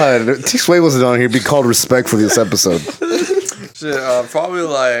God, T Sway wasn't on here. Be called respectfully this episode. Shit, probably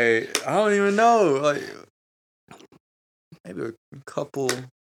like I don't even know, like maybe a couple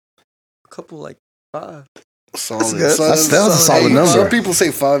like 5. Solid. good. That's a solid number. Some people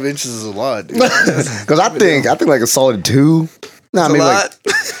say 5 inches is a lot, dude. Because I think like a solid 2. Nah, I That's a mean lot.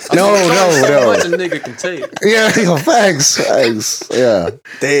 like no. Much a nigga can take. Yeah, facts. Yeah.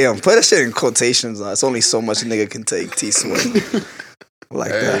 Damn, put that shit in quotations. It's only so much a nigga can take. T Sway.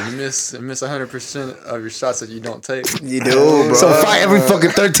 Like Hey, that. you miss 100% of your shots that you don't take. You do, bro. So fight every fucking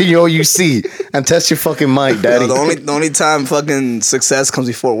 13-year-old you see and test your fucking mic, daddy. Yo, the only time fucking success comes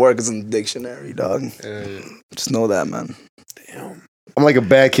before work is in the dictionary, dog. Just know that, man. I'm like a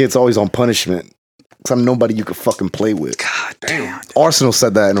bad kid. It's always on punishment. Cause I'm nobody you could fucking play with. God damn. Arsenal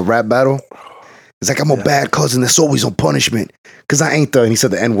said that in a rap battle. It's like, I'm a bad cousin that's always on punishment. Cause I ain't and he said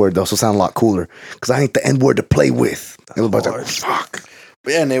the N-word though, so it sounded a lot cooler. Cause I ain't the N-word to play with. Everybody's like, fuck.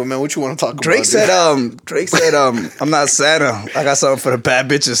 But yeah, Nate, man, what you want to talk about? Drake said, I'm not Santa. I got something for the bad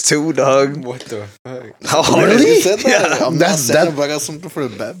bitches too, dog. What the fuck? How Really? hard You said that? Yeah. I'm not Santa, but I got something for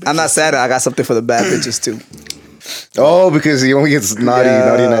the bad bitches. I'm not Santa. I got something for the bad bitches too. Oh, because he only gets naughty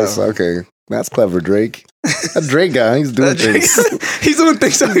nice. Okay. That's clever, Drake. That Drake guy, he's doing things. He's doing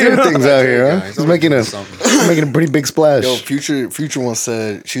things out He's here. doing things out here, huh? He's He's making a pretty big splash. Yo, Future once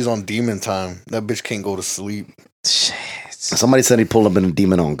said she's on demon time. That bitch can't go to sleep. Shit. Somebody said he pulled up in a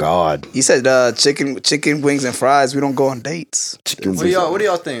demon on God. He said, chicken wings and fries. We don't go on dates. Chicken What do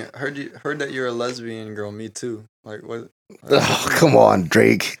y'all think? Heard that you're a lesbian girl. Me too. Like what? Oh, come on,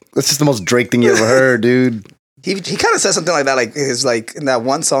 Drake. That's just the most Drake thing you ever heard, dude. He kind of said something like that, like his like in that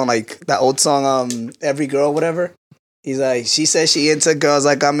one song, like that old song, Every Girl, whatever. He's like, she says she into girls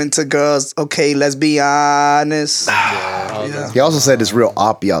like I'm into girls. Okay, let's be honest. He also said it's real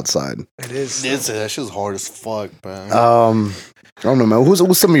oppy outside. It is. Did say that shit was hard as fuck, man. I don't know, man.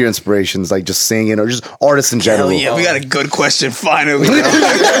 Who's some of your inspirations? Like just singing or just artists in general? Hell yeah, we got a good question finally.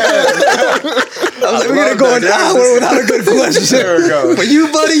 I was like, we're gonna go an hour without a good question. There we go. But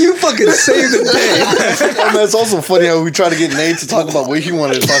you, buddy, you fucking saved the day. Oh, man, it's also funny how we try to get Nate to talk about what he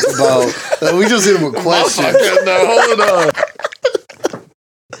wanted to talk about. Like, we just hit him with questions. Hold on.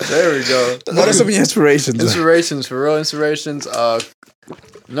 There we go. What are some of your inspirations? Inspirations, for real inspirations.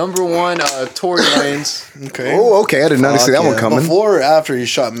 Number one, Tory Lanez. Okay. Oh, okay. I did not see that one coming. Before or after he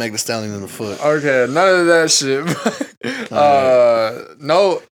shot Meg Thee Stallion in the foot? Okay, none of that shit.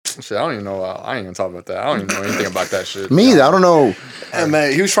 No. Shit, I don't even know. I ain't gonna talk about that. I don't even know anything about that shit. Me either. I don't know. Hey,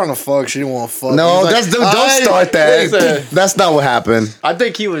 man, he was trying to fuck. She didn't want to fuck. No, He was like, don't start that. Listen. That's not what happened. I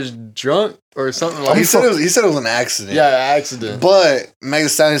think he was drunk or something like He said it was an accident. Yeah, accident. But Meg Thee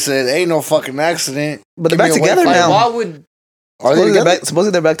Stallion said, ain't no fucking accident. But they're Give back me a together white now. Why would Are they together?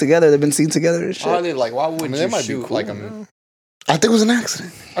 Supposedly they're back together. They've been seen together and shit. are they like? Why would they you might be shoot cool, like a? man. I think it was an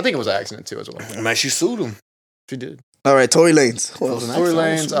accident. I think it was an accident too as well. Man, she sued him. She did. All right, Tory Lanez. Who else? Tory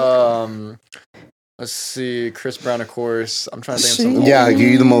Lanez. Let's see, Chris Brown, of course. I'm trying to think of some. Yeah,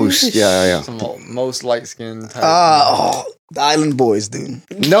 you the most. Yeah. Some most light skinned type. The Island Boys, dude.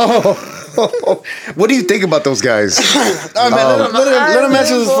 No. What do you think about those guys? All right, man, let him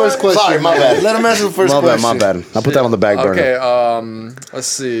answer his first question. Sorry, my bad. Let him answer the first question. My bad. I put that on the back burner. Okay, let's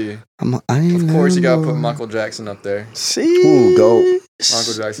see. Of course, you gotta put Michael Jackson up there. Sí. Ooh, go.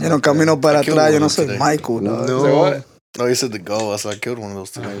 Michael Jackson. Yo no up there. camino para I killed atrás, yo one no of them soy today. Michael, dog. No. Say what? No, he said the goat. So I killed one of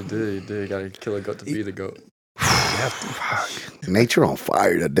those two. Oh, you did. You gotta kill a goat to be the goat. Nature on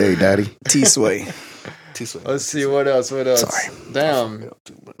fire today, daddy. T-Sway. Let's see what else. Sorry. Damn,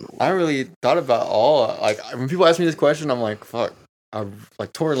 I haven't really thought about all. Like when people ask me this question, I'm like, fuck.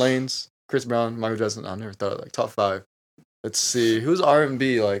 Like Tory Lanez, Chris Brown, Michael Jackson. I never thought like top 5. Let's see who's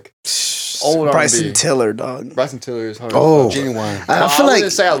R&B like old Bryson R&B. Tiller, dog. Bryson Tiller is hard. Oh. Genuine. I feel I like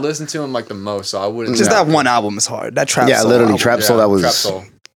wouldn't say I listened to him like the most, so I wouldn't. Just say that one album is hard. That trap yeah, soul literally album. trap soul. That was Trap Soul.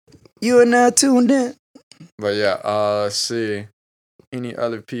 You are now tuned in. But yeah, let's see. Any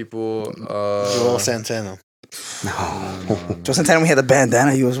other people? Joel Santana. Joe Santana, we had the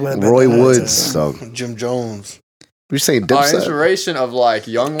bandana. He was wearing a Roy bandana, Woods. too. So Jim Jones. you saying Our Dipset? inspiration of like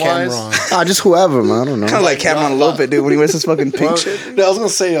young wise. Cameron. Just whoever, man. I don't know. Kind of like Cameron a little bit, dude, when he wears his fucking pink shit. No, I was gonna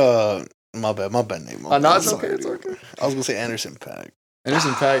say my bad name. No, it's Sorry, okay. It's dude. okay. I was gonna say Anderson .Paak.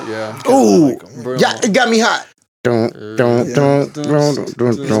 Anderson .Paak, yeah. Ooh, Bruno. yeah, it got me hot. Don't.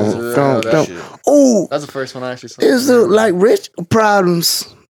 Ooh, That's the first one I actually saw. is it like rich problems?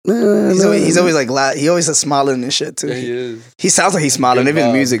 He's always like, he always is smiling and shit, too. Yeah, he is. He sounds like he's smiling. Good Even in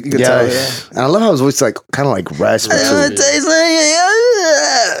vibe. music, you can Yeah, tell. Yeah. and I love how his voice is like kind of like raspy too. What the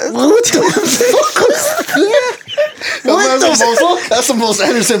fuck? That's the most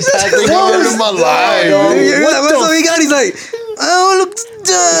Anderson .Paak thing I've heard in my life. What song he got? He's like, oh, look.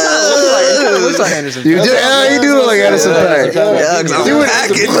 Looks like Anderson. You do, yeah, you do look like Anderson .Paak. Yeah, because I'm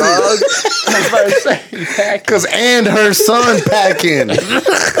packing, dog. Cause and her son packing.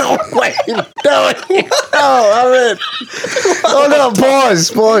 Wait, no, I mean, oh no,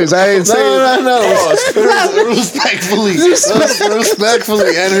 pause. I didn't say it. No. Respectfully,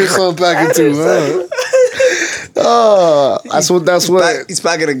 and her son packing too. He's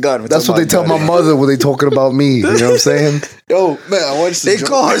packing a gun. That's what they tell my mother when they talking about me. You know what I'm saying? Yo, man, I watched They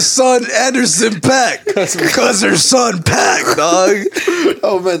call her son Anderson Pack because her son Pack, dog.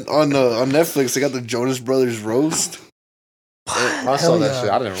 Oh man, on Netflix they got the Jonas Brothers roast. I saw that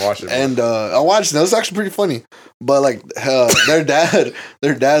shit. I didn't watch it. And I watched it. It was actually pretty funny. But like their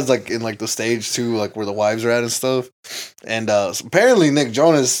dad's like in like the stage too, like where the wives are at and stuff. And apparently Nick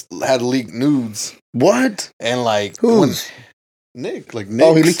Jonas had leaked nudes. What? And like Who's? Nick? Like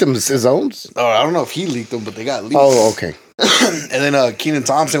Oh, he leaked them his own? Oh, I don't know if he leaked them, but they got leaked. Oh, okay. And then Kenan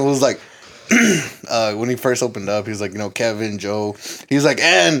Thompson was like, when he first opened up, he was like, Kevin, Joe. He's like,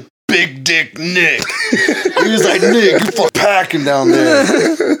 and Big Dick Nick. He was like, Nick, you fuck packing down there.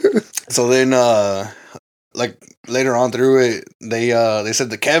 So then, like later on through it, they said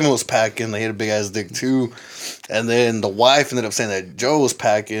that Kevin was packing. They had a big ass dick too. And then the wife ended up saying that Joe was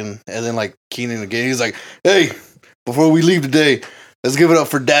packing. And then like Kenan again, he's like, hey, before we leave today, let's give it up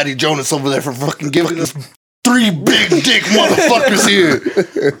for Daddy Jonas over there for fucking giving us 3 big dick motherfuckers here.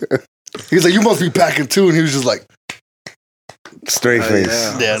 He's like, you must be packing too. And he was just like, straight face.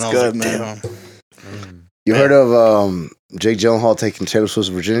 yeah, That's good, man. You heard of Jake Gyllenhaal taking Taylor Swift's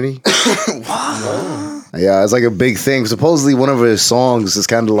virginity? Yeah, it's like a big thing. Supposedly, one of his songs is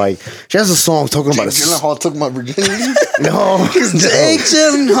kind of like she has a song talking about. Jake Gyllenhaal took my virginity. No, Jake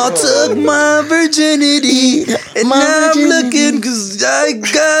Gyllenhaal took my virginity, and now I'm looking because I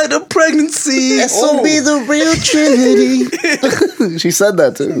got a pregnancy. This will be the real Trinity. She said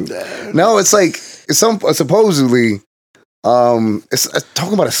that too. No, it's like it's supposedly. It's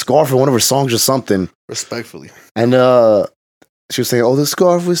talking about a scarf in one of her songs or something. Respectfully, and she was saying, "Oh, the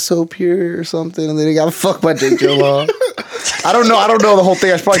scarf was so pure" or something, and then he got fucked by Jake Gyllenhaal. I don't know the whole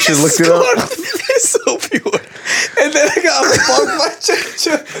thing. I probably should have looked it up. It's so pure, and then I got fucked by Jake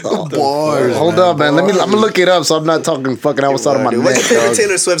Gyllenhaal. Bars. Hold up, man. I'm gonna look it up so I'm not talking fucking outside of my neck. What's your favorite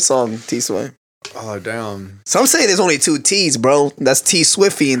Taylor Swift song, T Sway? Oh damn! Some say there's only 2 T's, bro. That's T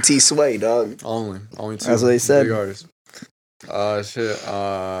Swiffy and T Sway, dog. Only 2. That's what they said. Big artists. Shit.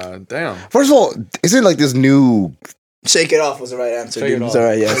 Damn. First of all, isn't like this new? Shake It Off was the right answer. Shake Dude. It It's Off. all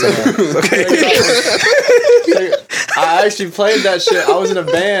right. Yeah, it's okay. I actually played that shit. I was in a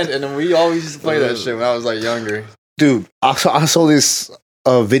band, and then we always used to play that shit when I was like younger. Dude, I saw this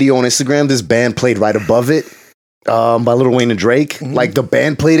video on Instagram. This band played right above it. By Lil Wayne and Drake. Mm-hmm. Like the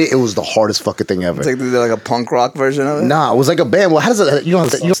band played it. It was the hardest fucking thing ever. It's like, like a punk rock version of it. Nah, it was like a band. Well, how does it? You know.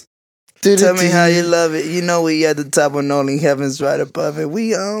 Tell me how you love it. You know we at the top when only heaven's right above it.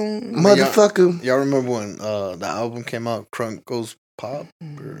 We own motherfucker. Y'all remember when the album came out? Crunk Goes Pop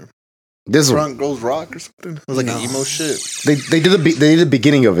or This Crunk Goes Rock or something? It was like an emo shit. They did the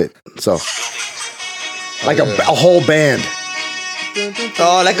beginning of it. So like a whole band.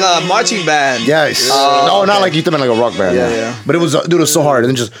 Oh, like a marching band. Yes. No, not like you think like a rock band. Yeah. But it was dude, it was so hard, and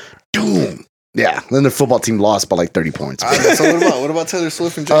then just doom. Yeah. Then the football team lost by like 30 points. Right, so what about Taylor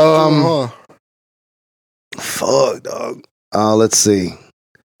Swift and Jake Gyllenhaal? Fuck, dog. Let's see.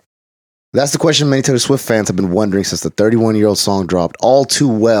 That's the question many Taylor Swift fans have been wondering since the 31-year-old song dropped all too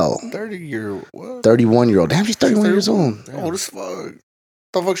well. 30-year what? 31-year-old. Damn, she's 31 years old. Old as fuck.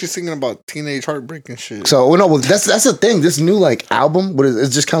 The fuck she's singing about teenage heartbreak and shit. So that's the thing. This new like album, but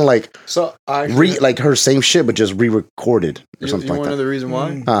it's just kind of like like her same shit, but just re-recorded or something you like want to know that. the reason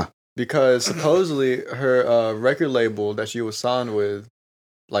why? Huh? Because supposedly her record label that she was signed with,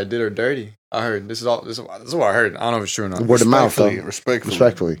 like, did her dirty. I heard this is what I heard. I don't know if it's true or not. Word of mouth, though.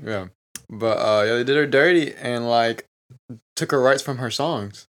 Respectfully. Yeah, but yeah, they did her dirty and like took her rights from her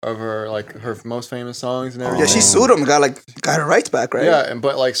songs of her most famous songs and everything. Yeah, she sued him. Got her rights back, right? Yeah,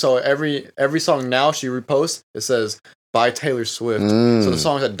 but like so every song now she reposts it says by Taylor Swift. So the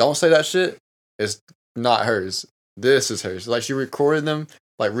songs that don't say that shit is not hers. This is hers. Like she recorded them,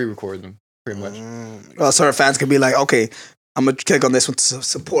 like re-recorded them, pretty much. So her fans can be like, okay, I'm gonna click on this one to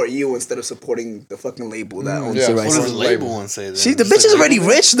support you instead of supporting the fucking label that owns the rights. What does the label one say? Then? The bitch is already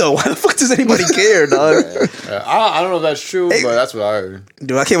rich though. Why the fuck does anybody care, dog? I don't know if that's true, but that's what I heard.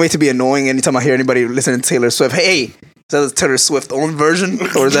 Dude, I can't wait to be annoying anytime I hear anybody listening to Taylor Swift. Hey, is that the Taylor Swift own version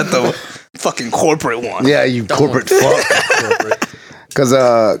or is that the fucking corporate one? Yeah, you corporate fuck. Cause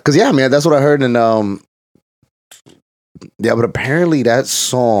yeah, man, that's what I heard. And yeah, but apparently that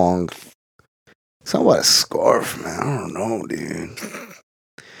song. Something about a scarf, man. I don't know, dude.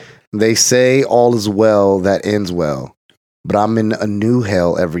 They say all is well that ends well, but I'm in a new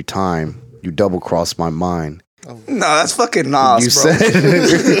hell every time you double cross my mind. No, that's fucking Nas, bro.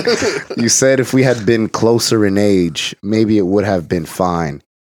 You said if we had been closer in age, maybe it would have been fine,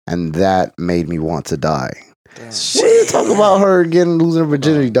 and that made me want to die. What are you talking about her losing her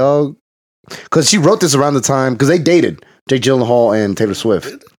virginity, dog? because she wrote this around the time because they dated Jake Gyllenhaal and Taylor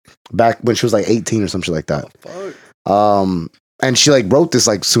Swift back when she was like 18 or something like that. And she like wrote this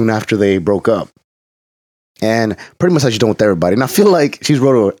like soon after they broke up. And pretty much how she's done with everybody. And I feel like she's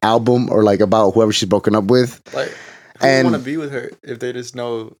wrote an album or like about whoever she's broken up with. Like, who And- want to be with her if they just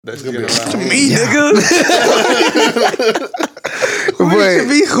know that she's gonna around? Me, nigga. Who But- could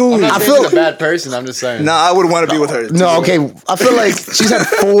be who? I'm not I saying feel- she's a bad person. I'm just saying. Nah, I wouldn't want to be with her. No, okay. I feel like she's had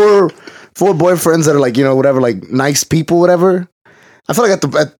four boyfriends that are like, you know, whatever, like nice people, whatever. I feel like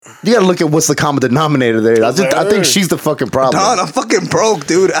you gotta look at what's the common denominator there. I think she's the fucking problem. Don, I'm fucking broke,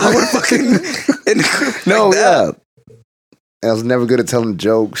 dude. I would fucking No, like that. yeah. I was never good at telling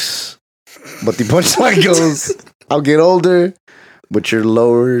jokes. But the punchline goes, I'll get older, but your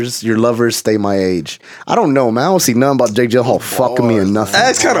lovers stay my age. I don't know, man. I don't see nothing about Jake Gyllenhaal fucking me or nothing.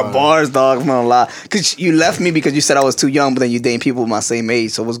 That's kind of bars, dog. I'm not gonna lie. Cause you left me because you said I was too young, but then you dating people my same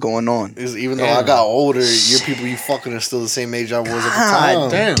age. So what's going on? Even though I got older, your people you fucking are still the same age I was at the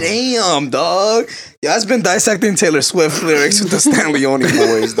God time. damn, dog. Yeah, I've been dissecting Taylor Swift lyrics with the Stan Leone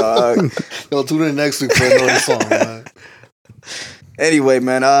boys, dog. Yo, tune in next week for another song, man. Anyway,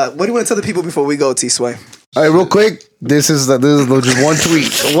 man, what do you want to tell the people before we go, T-Sway? All right, real quick. This is just one tweet.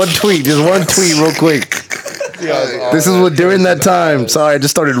 Just one tweet, real quick. This is what during that time. Sorry, I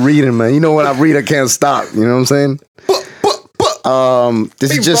just started reading, man. You know when I read, I can't stop. You know what I'm saying?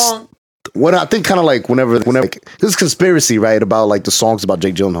 This is just what I think. Kind of like whenever like, this is conspiracy, right? About like the songs about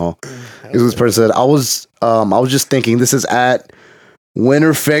Jake Gyllenhaal. This person said, I was just thinking. This is at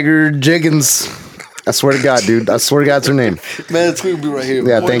Winter Figure Jiggins. I swear to God, dude. I swear to God, it's her name. Man, the tweet will be right here.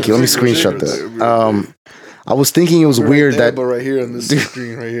 Yeah, thank you. Let me screenshot that. I was thinking it was weird there, that. but right here on this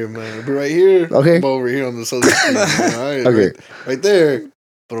screen, right here, man. It'll be right here. Okay. But over here on this other screen. Man. All right, Okay. Right there.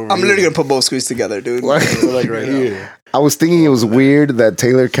 But over I'm here. literally gonna put both screens together, dude. We're like right here. I was thinking it was weird that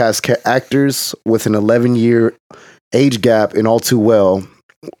Taylor cast actors with an 11-year age gap in All Too Well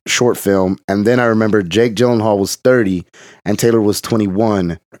short film, and then I remember Jake Gyllenhaal was 30 and Taylor was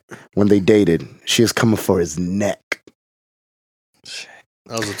 21 when they dated. She is coming for his neck.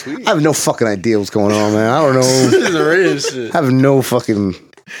 That was a tweet. I have no fucking idea what's going on, man. I don't know. This is the real shit. I have no fucking.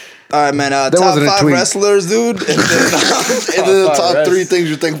 All right, man. Top wasn't a 5 tweet. wrestlers, dude. And then the top 3 things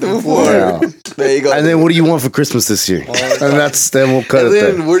you're thankful for. Yeah. There you go. And then what do you want for Christmas this year? And then we'll cut And it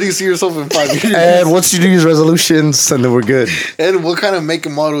then there. where do you see yourself in 5 years? And what's your New Year's resolutions? And then we're good. And what kind of make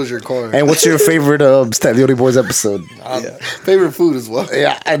and model is your car? And what's your favorite Stan the Only Boys episode? Favorite food as well.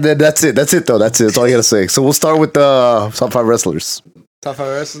 Yeah, and then that's it. That's it, though. That's it. That's all you gotta say. So we'll start with the top 5 wrestlers. Top 5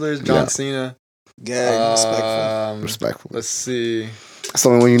 wrestlers: John Cena. Gang, respectful. Respectful. Let's see. That's the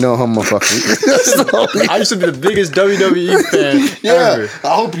only one you know, huh, motherfucker? I used to be the biggest WWE fan ever.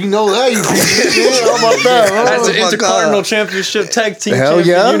 I hope you know that. How about that? That's the my Intercontinental Championship Tag Team Hell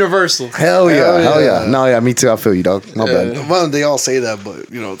Champion yeah. Universal. Hell yeah. Hell Hell yeah. yeah. No, yeah, me too. I feel you, dog. My bad. Well, they all say that,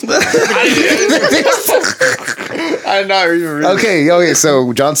 but you know. I'm not even really. Okay,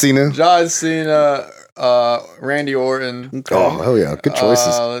 so John Cena. John Cena, Randy Orton. Oh, hell yeah. Good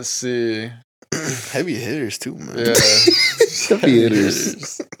choices. Let's see. Heavy hitters too, man. Yeah. Heavy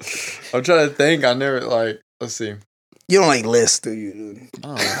hitters. I'm trying to think. I never let's see. You don't like lists, do you, dude?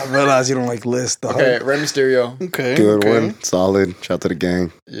 I realize you don't like lists, dog. Okay, Rey Mysterio. Okay. Good okay. one. Solid. Shout out to the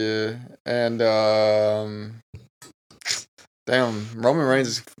gang. Yeah. And damn, Roman Reigns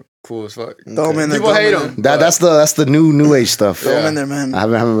is cool as fuck. Throw him in there. People throw hate in him. That's the new age stuff. Throw him in there, man. I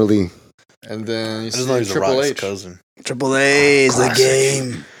haven't really. And then you I see just know he's a Triple Rock's H. cousin. Triple A is the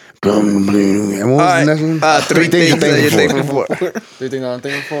game. And what was the next one? 3 things that you're thankful for. 3 things I'm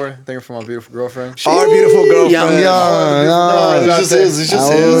thankful for. Thankful for my beautiful girlfriend. Our beautiful girlfriend. It's just his. It's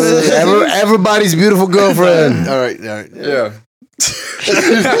just his. Everybody's beautiful girlfriend. All right. Yeah.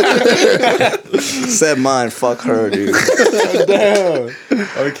 Said mine. Fuck her, dude.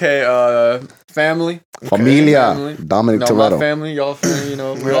 Okay, family. Familia. Family. Dominic No, my Toretto. family, y'all family, you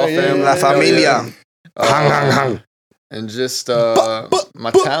know, we're all Yeah, family. La familia. Hang, hang, hang. And just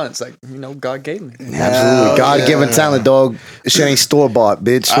my talents, like, you know, God gave me. Absolutely. God-given talent, dog. Shit ain't store-bought,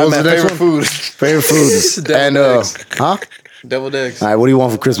 bitch. What was the next favorite one? food. Favorite foods. And, Deviled eggs. huh? Deviled eggs. All right, what do you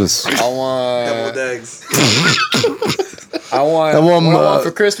want for Christmas? I want. Deviled eggs. I want. I want what I my- want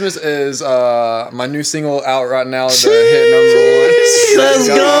for Christmas is my new single out right now. The hit number 1. Let's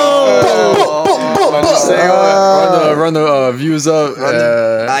go! Run the single, run the views up.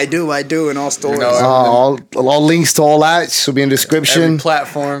 I do in all stores. You know, All links to all that should be in the every description.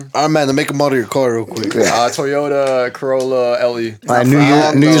 platform. All right, man. To make a model your car real quick. Toyota Corolla LE. All right, New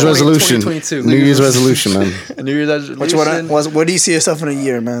Year's resolution. 2022. New Year's resolution, man. New Year's resolution. Which one? What do you see yourself in a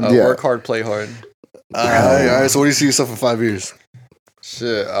year, man? Yeah. Work hard, play hard. All right. So what do you see yourself in 5 years?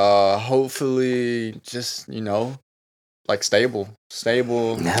 Shit. Hopefully, just like stable.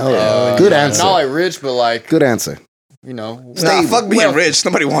 Hell yeah. Good answer. Not like rich, but like Good answer. Nah, fuck being rich.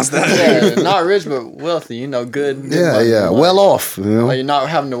 Nobody wants that. Yeah, not rich, but wealthy. Good. Yeah, money, yeah. like- Well off. Like you're not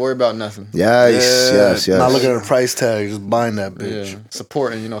having to worry about nothing. Yes. Not looking at a price tag, just buying that bitch. Yeah,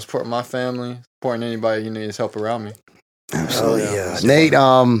 supporting my family, supporting anybody needs help around me. Absolutely. Nate,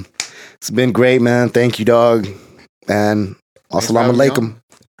 it's been great, man. Thank you, dog. And Thanks for assalamu having me alaikum.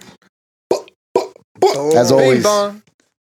 on. As Bing always. bong.